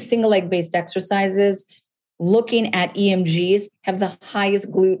 Any of these single leg based exercises looking at EMGs have the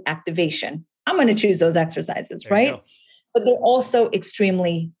highest glute activation. I'm going to choose those exercises, right? But they're also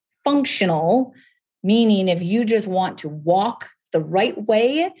extremely functional, meaning if you just want to walk the right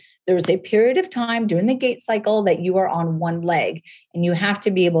way, there's a period of time during the gait cycle that you are on one leg, and you have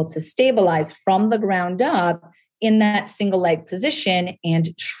to be able to stabilize from the ground up in that single leg position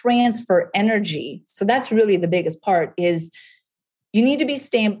and transfer energy. So that's really the biggest part is you need to be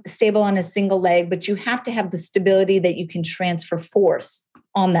stable on a single leg, but you have to have the stability that you can transfer force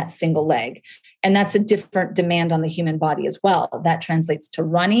on that single leg. And that's a different demand on the human body as well. That translates to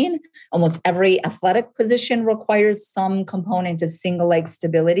running. Almost every athletic position requires some component of single leg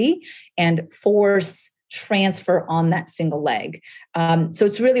stability and force transfer on that single leg. So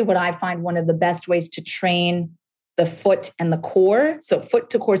it's really what I find one of the best ways to train the foot and the core. So foot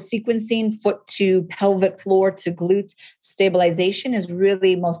to core sequencing, foot to pelvic floor to glute stabilization is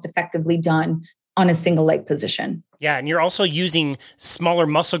really most effectively done on a single leg position. Yeah, and you're also using smaller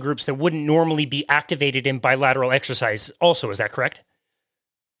muscle groups that wouldn't normally be activated in bilateral exercise also, is that correct?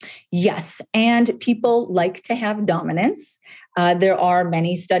 Yes, and people like to have dominance. There are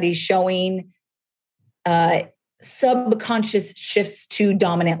many studies showing subconscious shifts to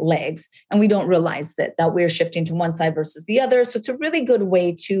dominant legs, and we don't realize that we're shifting to one side versus the other. So it's a really good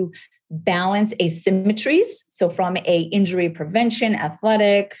way to balance asymmetries. So from a injury prevention,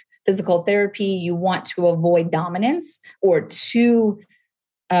 athletic, physical therapy, you want to avoid dominance or too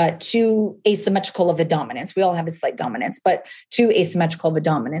asymmetrical of a dominance. We all have a slight dominance, but too asymmetrical of a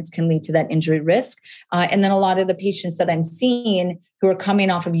dominance can lead to that injury risk. And then a lot of the patients that I'm seeing who are coming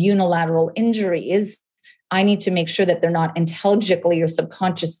off of unilateral injuries, I need to make sure that they're not intelligently or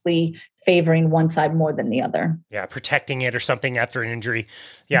subconsciously favoring one side more than the other. Yeah, protecting it or something after an injury.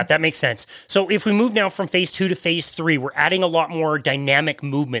 Yeah, that makes sense. So if we move now from phase 2 to phase 3, we're adding a lot more dynamic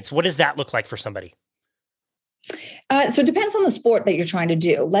movements. What does that look like for somebody? So it depends on the sport that you're trying to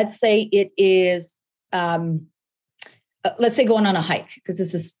do. Let's say it is, let's say going on a hike, because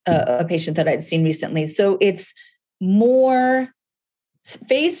this is a patient that I've seen recently. So it's more.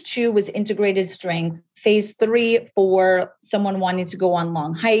 Phase 2 was integrated strength. Phase 3 for someone wanting to go on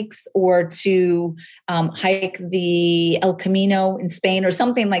long hikes or to hike the El Camino in Spain or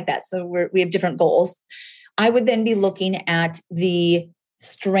something like that. So we have different goals. I would then be looking at the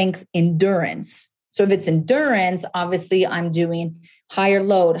strength endurance. So if it's endurance, obviously I'm doing higher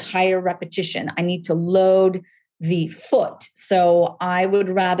load, higher repetition. I need to load the foot. So I would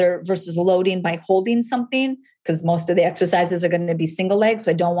rather, versus loading by holding something, because most of the exercises are going to be single leg.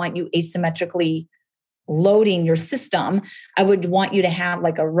 So I don't want you asymmetrically loading your system. I would want you to have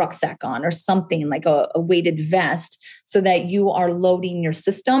like a rucksack on or something like a weighted vest so that you are loading your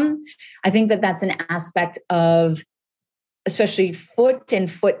system. I think that that's an aspect of especially foot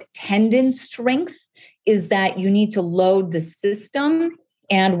and foot tendon strength is that you need to load the system,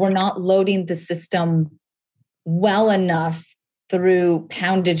 and we're not loading the system well enough through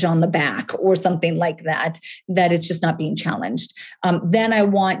poundage on the back or something like that, that it's just not being challenged. Then I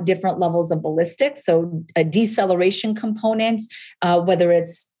want different levels of ballistics. So a deceleration component, whether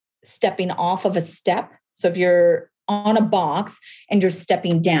it's stepping off of a step. So if you're on a box and you're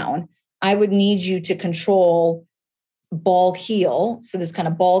stepping down, I would need you to control ball heel. So this kind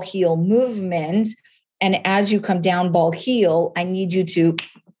of ball heel movement. And as you come down ball heel, I need you to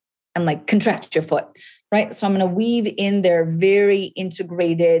contract your foot, right? So I'm going to weave in there very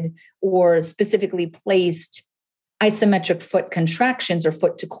integrated or specifically placed isometric foot contractions or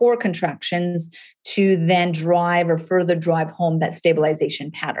foot to core contractions to then drive or further drive home that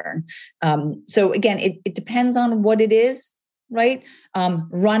stabilization pattern. So again, it depends on what it is, right?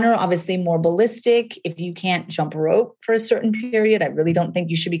 Runner, obviously more ballistic. If you can't jump rope for a certain period, I really don't think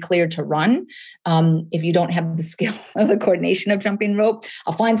you should be cleared to run. If you don't have the skill or the coordination of jumping rope,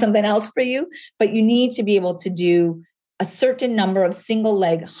 I'll find something else for you. But you need to be able to do a certain number of single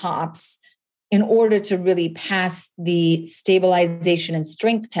leg hops in order to really pass the stabilization and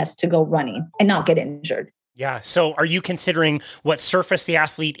strength test to go running and not get injured. Yeah. So are you considering what surface the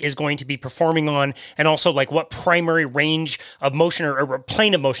athlete is going to be performing on, and also like what primary range of motion or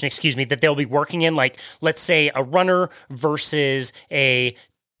plane of motion, that they'll be working in? Like, let's say a runner versus a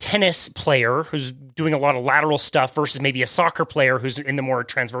tennis player who's doing a lot of lateral stuff versus maybe a soccer player who's in the more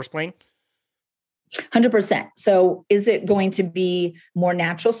transverse plane? 100%. So is it going to be more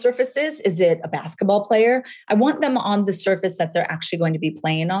natural surfaces? Is it a basketball player? I want them on the surface that they're actually going to be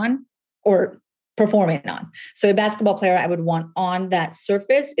playing on or performing on. So a basketball player, I would want on that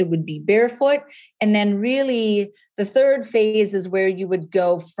surface. It would be barefoot. And then really the third phase is where you would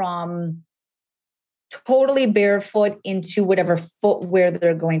go from totally barefoot into whatever footwear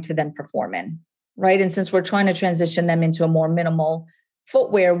they're going to then perform in, right? And since we're trying to transition them into a more minimal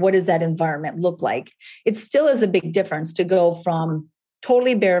footwear, what does that environment look like? It still is a big difference to go from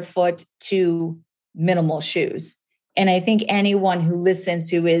totally barefoot to minimal shoes. And I think anyone who listens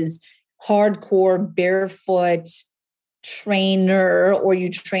who is hardcore barefoot trainer, or you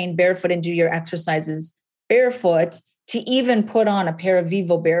train barefoot and do your exercises barefoot to even put on a pair of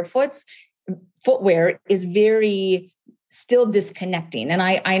Vivo Barefoots footwear is very still disconnecting. And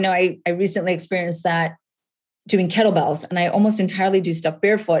I know I recently experienced that doing kettlebells, and I almost entirely do stuff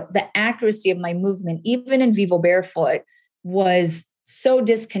barefoot. The accuracy of my movement, even in Vivo Barefoot, was so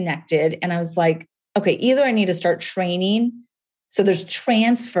disconnected. And I was like, okay, either I need to start training so there's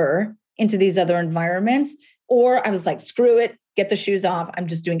transfer into these other environments, or I was like, screw it, get the shoes off. I'm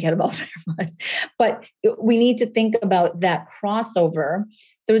just doing kettlebells barefoot. But we need to think about that crossover.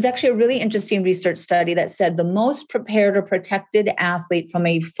 There was actually a really interesting research study that said the most prepared or protected athlete from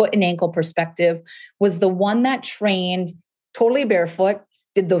a foot and ankle perspective was the one that trained totally barefoot,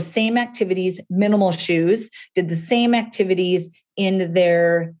 did those same activities, minimal shoes, did the same activities in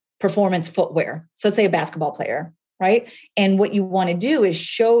their performance footwear. So say a basketball player, right? And what you want to do is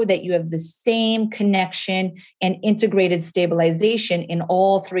show that you have the same connection and integrated stabilization in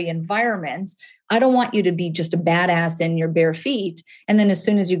all three environments. I don't want you to be just a badass in your bare feet. And then as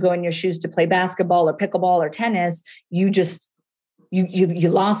soon as you go in your shoes to play basketball or pickleball or tennis, you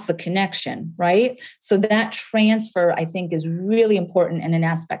lost the connection, right? So that transfer, I think, is really important and an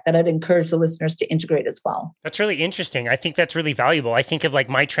aspect that I'd encourage the listeners to integrate as well. That's really interesting. I think that's really valuable. I think of like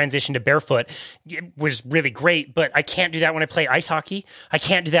my transition to barefoot. It was really great, but I can't do that when I play ice hockey. I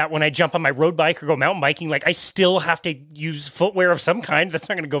can't do that when I jump on my road bike or go mountain biking. Like I still have to use footwear of some kind. That's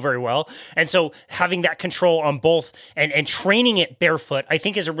not going to go very well. And so having that control on both and training it barefoot, I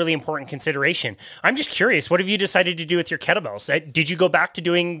think is a really important consideration. I'm just curious, what have you decided to do with your kettlebells? Did you go back to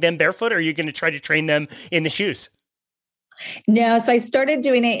doing them barefoot, or are you going to try to train them in the shoes? No, so I started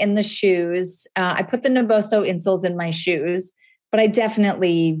doing it in the shoes. I put the Naboso insoles in my shoes, but I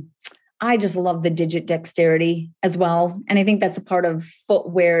just love the digit dexterity as well. And I think that's a part of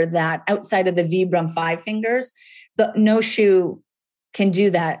footwear that outside of the Vibram 5 fingers, no shoe can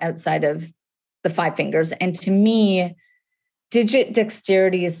do that outside of the 5 fingers. And to me, digit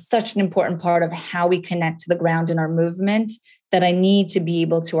dexterity is such an important part of how we connect to the ground in our movement, that I need to be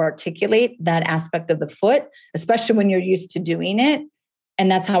able to articulate that aspect of the foot, especially when you're used to doing it.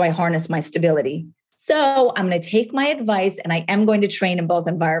 And that's how I harness my stability. So I'm going to take my advice, and I am going to train in both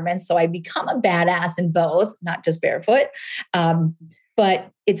environments. So I become a badass in both, not just barefoot.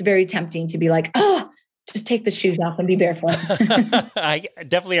 But it's very tempting to be like, just take the shoes off and be barefoot. I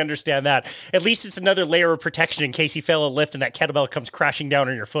definitely understand that. At least it's another layer of protection in case you fail a lift and that kettlebell comes crashing down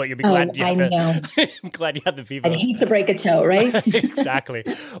on your foot. You'll be glad you had I'm glad you had the Vivos. I hate to break a toe, right? Exactly.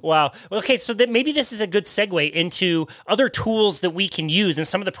 Wow. Okay, so then maybe this is a good segue into other tools that we can use and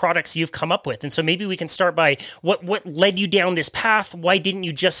some of the products you've come up with. And so maybe we can start by what led you down this path? Why didn't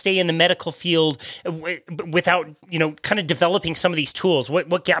you just stay in the medical field without, kind of developing some of these tools?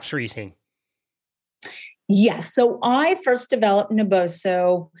 What gaps were you seeing? Yes. So I first developed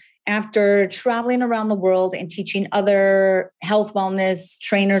Naboso after traveling around the world and teaching other health, wellness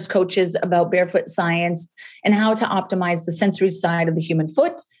trainers, coaches about barefoot science and how to optimize the sensory side of the human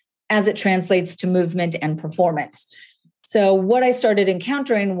foot as it translates to movement and performance. So what I started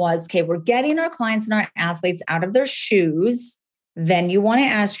encountering was, okay, we're getting our clients and our athletes out of their shoes. Then you want to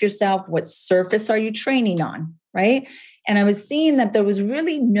ask yourself, what surface are you training on, right? And I was seeing that there was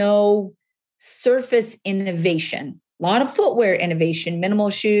really no surface innovation, a lot of footwear innovation, minimal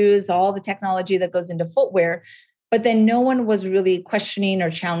shoes, all the technology that goes into footwear, but then no one was really questioning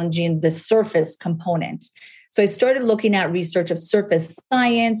or challenging the surface component. So I started looking at research of surface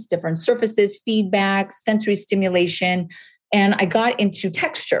science, different surfaces, feedback, sensory stimulation, and I got into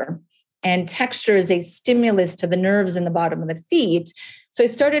texture. And texture is a stimulus to the nerves in the bottom of the feet. So I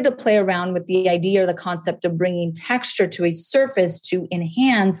started to play around with the idea or the concept of bringing texture to a surface to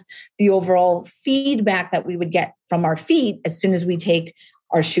enhance the overall feedback that we would get from our feet as soon as we take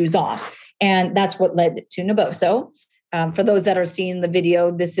our shoes off. And that's what led to Naboso. For those that are seeing the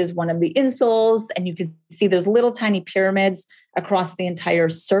video, this is one of the insoles, and you can see there's little tiny pyramids across the entire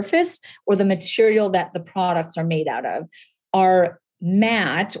surface or the material that the products are made out of. Our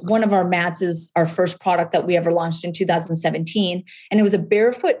mat, one of our mats is our first product that we ever launched in 2017. And it was a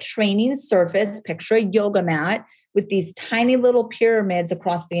barefoot training surface, picture a yoga mat with these tiny little pyramids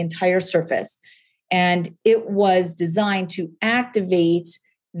across the entire surface. And it was designed to activate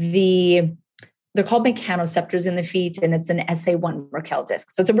they're called mechanoceptors in the feet, and it's an SA1 Merkel disc.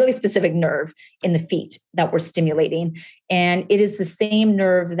 So it's a really specific nerve in the feet that we're stimulating. And it is the same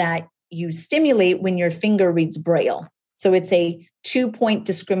nerve that you stimulate when your finger reads Braille. So it's a 2-point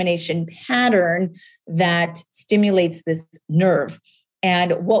discrimination pattern that stimulates this nerve.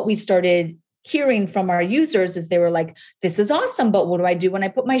 And what we started hearing from our users is they were like, this is awesome, but what do I do when I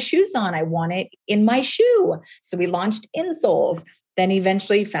put my shoes on? I want it in my shoe. So we launched insoles. Then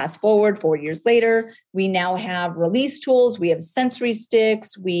eventually, fast forward 4 years later, we now have release tools. We have sensory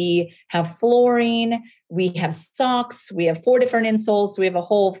sticks. We have flooring. We have socks. We have 4 different insoles. So we have a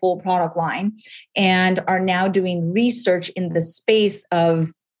whole full product line and are now doing research in the space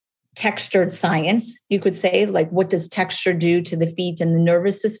of textured science, you could say, like what does texture do to the feet and the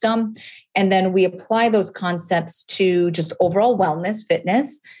nervous system? And then we apply those concepts to just overall wellness,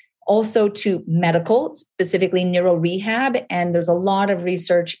 fitness, also to medical, specifically neuro rehab. And there's a lot of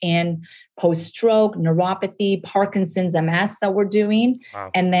research in post-stroke, neuropathy, Parkinson's, MS that we're doing,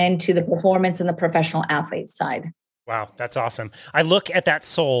 Wow. And then to the performance and the professional athlete side. Wow, that's awesome. I look at that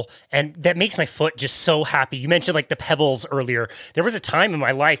sole and that makes my foot just so happy. You mentioned like the pebbles earlier. There was a time in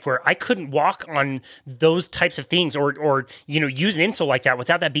my life where I couldn't walk on those types of things or use an insole like that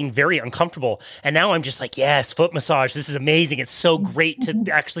without that being very uncomfortable. And now I'm just like, yes, foot massage. This is amazing. It's so great to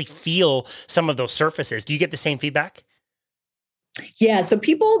actually feel some of those surfaces. Do you get the same feedback? Yeah, so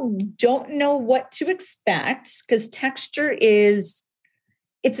people don't know what to expect because texture it's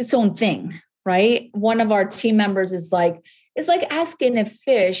its own thing. Right? One of our team members is like, it's like asking a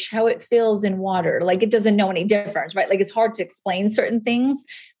fish how it feels in water. Like it doesn't know any difference, right? Like it's hard to explain certain things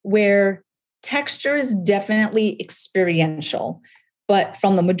where texture is definitely experiential. But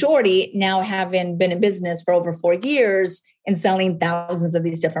from the majority, now having been in business for over 4 years and selling thousands of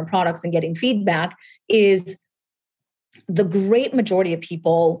these different products and getting feedback, is the great majority of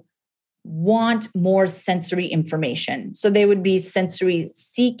people want more sensory information. So they would be sensory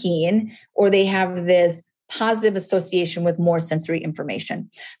seeking, or they have this positive association with more sensory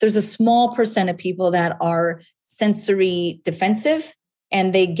information. There's a small percent of people that are sensory defensive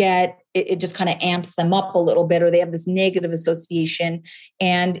and they get, it just kind of amps them up a little bit, or they have this negative association.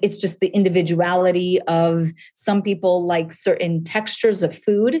 And it's just the individuality of some people like certain textures of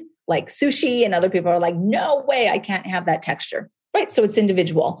food, like sushi, and other people are like, no way, I can't have that texture, right? So it's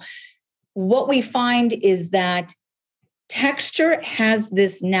individual. What we find is that texture has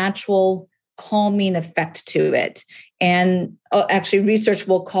this natural calming effect to it. And actually, research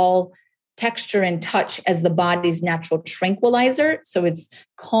will call texture and touch as the body's natural tranquilizer. So it's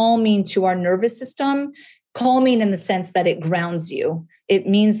calming to our nervous system, calming in the sense that it grounds you. It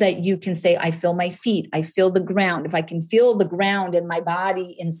means that you can say, I feel my feet, I feel the ground. If I can feel the ground in my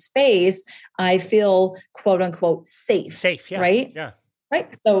body in space, I feel quote unquote safe. Safe, yeah. Right? Yeah.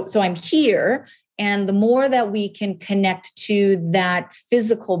 Right. So I'm here. And the more that we can connect to that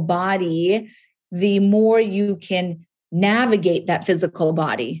physical body, the more you can navigate that physical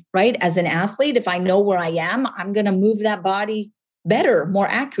body, right? As an athlete, if I know where I am, I'm going to move that body better, more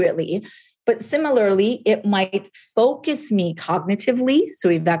accurately. But similarly, it might focus me cognitively. So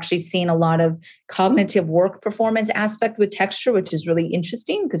we've actually seen a lot of cognitive work performance aspect with texture, which is really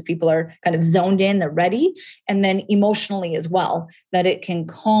interesting because people are kind of zoned in, they're ready. And then emotionally as well, that it can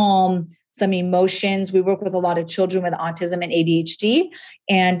calm some emotions. We work with a lot of children with autism and ADHD,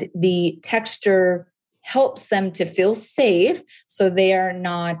 and the texture helps them to feel safe so they are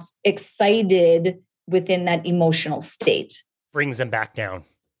not excited within that emotional state. Brings them back down.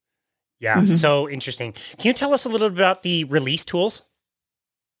 Yeah, so interesting. Can you tell us a little bit about the release tools?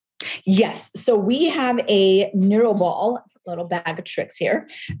 Yes. So we have a neural ball, a little bag of tricks here.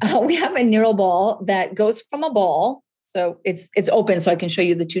 We have a neural ball that goes from a ball. So it's open, so I can show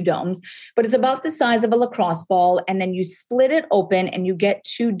you the 2 domes, but it's about the size of a lacrosse ball. And then you split it open and you get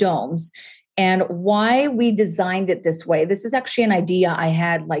 2 domes. And why we designed it this way, this is actually an idea I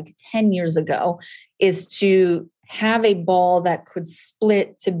had like 10 years ago, is to have a ball that could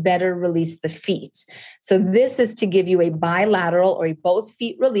split to better release the feet. So this is to give you a bilateral or a both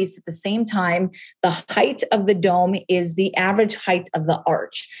feet release at the same time. The height of the dome is the average height of the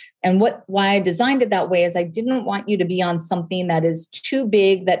arch. And why I designed it that way is I didn't want you to be on something that is too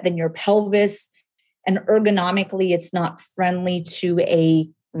big, that then your pelvis, and ergonomically, it's not friendly to a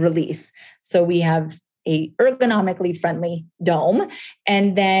release. So we have a ergonomically friendly dome.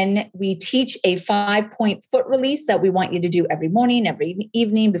 And then we teach a 5-point foot release that we want you to do every morning, every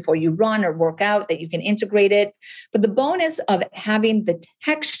evening before you run or work out, that you can integrate it. But the bonus of having the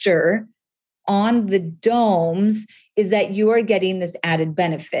texture on the domes is that you are getting this added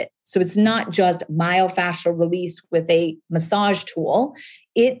benefit. So it's not just myofascial release with a massage tool.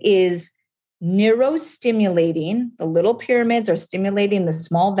 It is neurostimulating. The little pyramids are stimulating the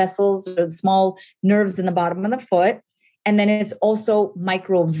small vessels or the small nerves in the bottom of the foot. And then it's also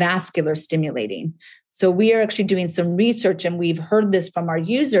microvascular stimulating. So we are actually doing some research, and we've heard this from our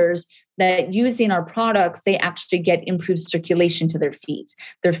users, that using our products, they actually get improved circulation to their feet.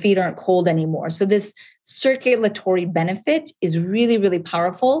 Their feet aren't cold anymore. So this circulatory benefit is really, really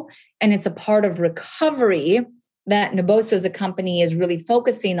powerful. And it's a part of recovery that Naboso as a company is really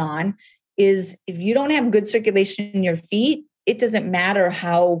focusing on is if you don't have good circulation in your feet, it doesn't matter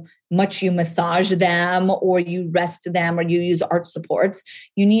how much you massage them or you rest them or you use arch supports.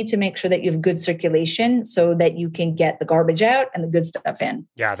 You need to make sure that you have good circulation so that you can get the garbage out and the good stuff in.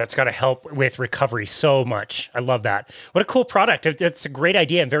 Yeah, that's got to help with recovery so much. I love that. What a cool product. It's a great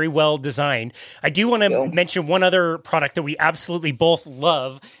idea and very well designed. I do want to mention one other product that we absolutely both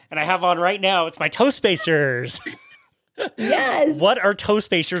love, and I have on right now. It's my toe spacers. Yes. What are toe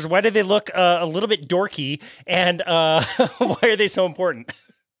spacers? Why do they look a little bit dorky? And why are they so important?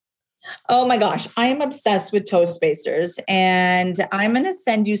 Oh my gosh, I am obsessed with toe spacers, and I'm going to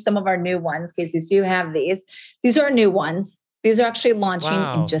send you some of our new ones, Casey. So you have these. These are our new ones. These are actually launching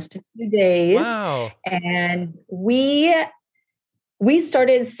in just a few days. Wow. And we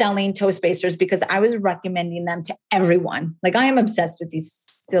started selling toe spacers because I was recommending them to everyone. Like, I am obsessed with these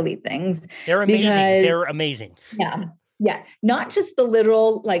silly things. They're amazing. They're amazing. Yeah. Yeah. Not just the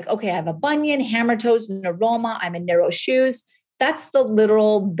literal, like, okay, I have a bunion, hammer toes, and aroma. I'm in narrow shoes. That's the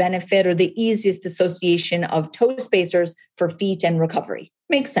literal benefit or the easiest association of toe spacers for feet and recovery.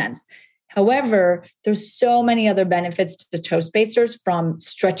 Makes sense. However, there's so many other benefits to toe spacers, from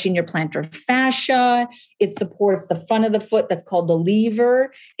stretching your plantar fascia. It supports the front of the foot. That's called the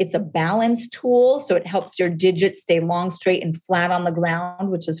lever. It's a balance tool. So it helps your digits stay long, straight, and flat on the ground,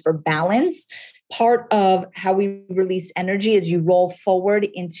 which is for balance. Part of how we release energy is you roll forward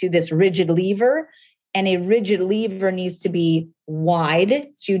into this rigid lever. And a rigid lever needs to be wide.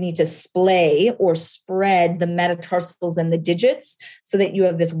 So you need to splay or spread the metatarsals and the digits so that you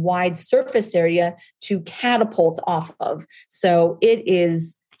have this wide surface area to catapult off of. So it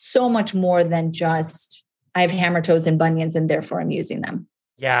is so much more than just, I have hammer toes and bunions and therefore I'm using them.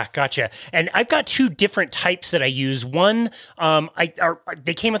 Yeah, gotcha. And I've got two different types that I use. One,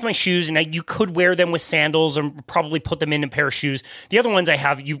 they came with my shoes, and you could wear them with sandals and probably put them in a pair of shoes. The other ones I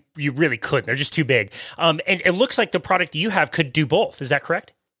have, you really couldn't. They're just too big. And it looks like the product you have could do both. Is that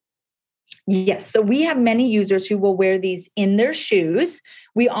correct? Yes. So we have many users who will wear these in their shoes.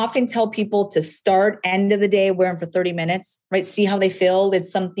 We often tell people to start, end of the day, wear them for 30 minutes, right? See how they feel.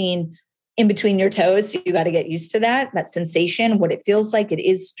 It's something in between your toes. So you got to get used to that sensation, what it feels like. It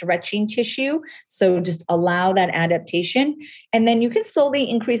is stretching tissue. So just allow that adaptation. And then you can slowly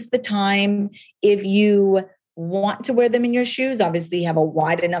increase the time. If you want to wear them in your shoes, obviously you have a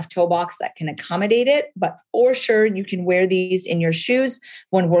wide enough toe box that can accommodate it. But for sure, you can wear these in your shoes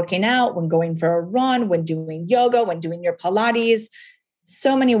when working out, when going for a run, when doing yoga, when doing your Pilates.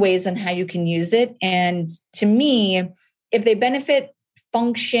 So many ways on how you can use it. And to me, if they benefit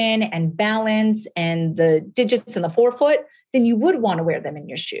function and balance and the digits in the forefoot, then you would want to wear them in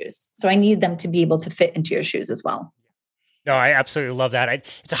your shoes. So I need them to be able to fit into your shoes as well. No, I absolutely love that.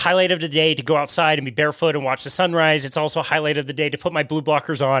 It's a highlight of the day to go outside and be barefoot and watch the sunrise. It's also a highlight of the day to put my blue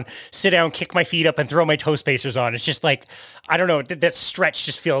blockers on, sit down, kick my feet up, and throw my toe spacers on. It's just like, I don't know, that stretch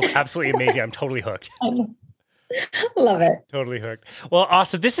just feels absolutely amazing. I'm totally hooked. Love it. Totally hooked. Well,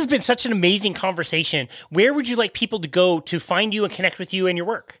 awesome. This has been such an amazing conversation. Where would you like people to go to find you and connect with you and your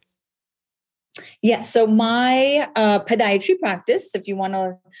work? Yes. So my podiatry practice, if you want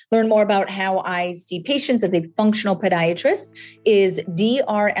to learn more about how I see patients as a functional podiatrist, is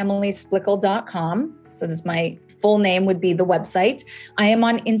dremilysplickle.com. So that's my full name would be the website. I am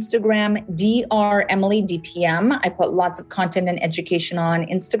on Instagram, dremilydpm. I put lots of content and education on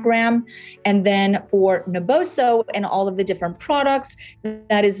Instagram. And then for Naboso and all of the different products,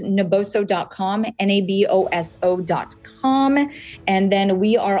 that is naboso.com, naboso.com. And then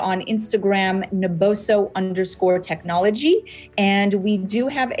we are on Instagram, Naboso_technology. And we do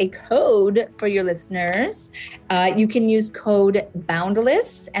have a code for your listeners. You can use code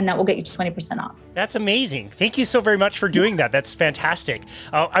Boundless, and that will get you 20% off. That's amazing. Thank you so very much for doing that. That's fantastic.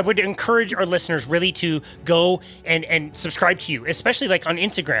 I would encourage our listeners really to go and subscribe to you, especially like on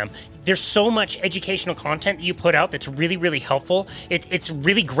Instagram. There's so much educational content you put out that's really, really helpful. It's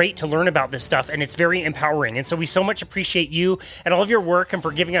really great to learn about this stuff, and it's very empowering. And so we so much appreciate you and all of your work and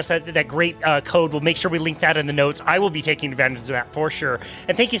for giving us that great code. We'll make sure we link that in the notes. I will be taking advantage of that for sure.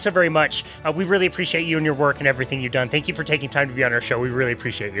 And thank you so very much. We really appreciate you and your work and everything you've done. Thank you for taking time to be on our show. We really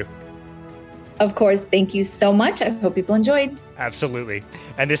appreciate you. Of course. Thank you so much. I hope people enjoyed. Absolutely.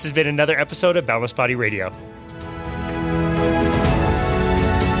 And this has been another episode of Boundless Body Radio.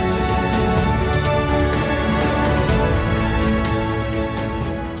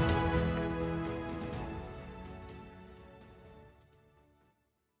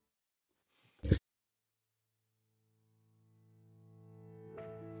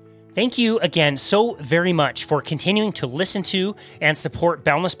 Thank you again so very much for continuing to listen to and support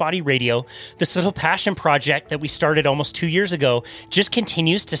Boundless Body Radio. This little passion project that we started almost 2 years ago just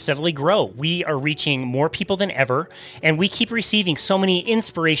continues to steadily grow. We are reaching more people than ever, and we keep receiving so many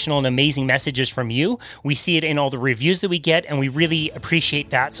inspirational and amazing messages from you. We see it in all the reviews that we get, and we really appreciate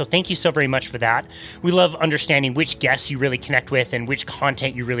that. So thank you so very much for that. We love understanding which guests you really connect with and which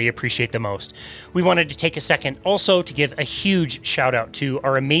content you really appreciate the most. We wanted to take a second also to give a huge shout out to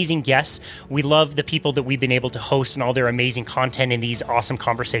our amazing guests. We love the people that we've been able to host and all their amazing content in these awesome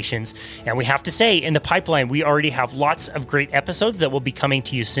conversations. And we have to say, in the pipeline, we already have lots of great episodes that will be coming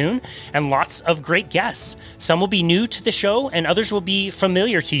to you soon and lots of great guests. Some will be new to the show and others will be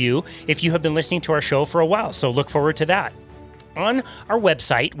familiar to you if you have been listening to our show for a while. So look forward to that. On our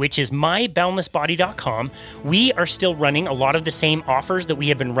website, which is myboundlessbody.com, we are still running a lot of the same offers that we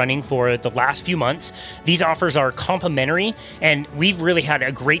have been running for the last few months. These offers are complimentary, and we've really had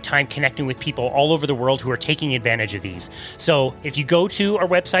a great time connecting with people all over the world who are taking advantage of these. So if you go to our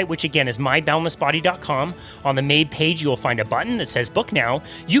website, which again is myboundlessbody.com, on the main page, you will find a button that says Book Now.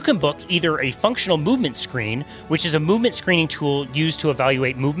 You can book either a functional movement screen, which is a movement screening tool used to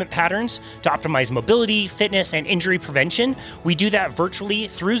evaluate movement patterns, to optimize mobility, fitness, and injury prevention. We do that virtually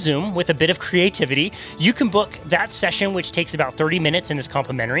through Zoom with a bit of creativity. You can book that session, which takes about 30 minutes and is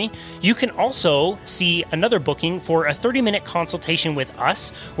complimentary. You can also see another booking for a 30-minute consultation with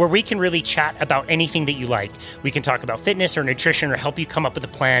us, where we can really chat about anything that you like. We can talk about fitness or nutrition or help you come up with a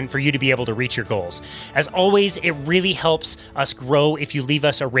plan for you to be able to reach your goals. As always, it really helps us grow if you leave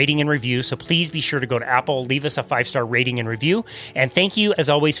us a rating and review. So please be sure to go to Apple, leave us a 5-star rating and review. And thank you, as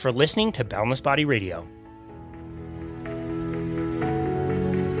always, for listening to Boundless Body Radio.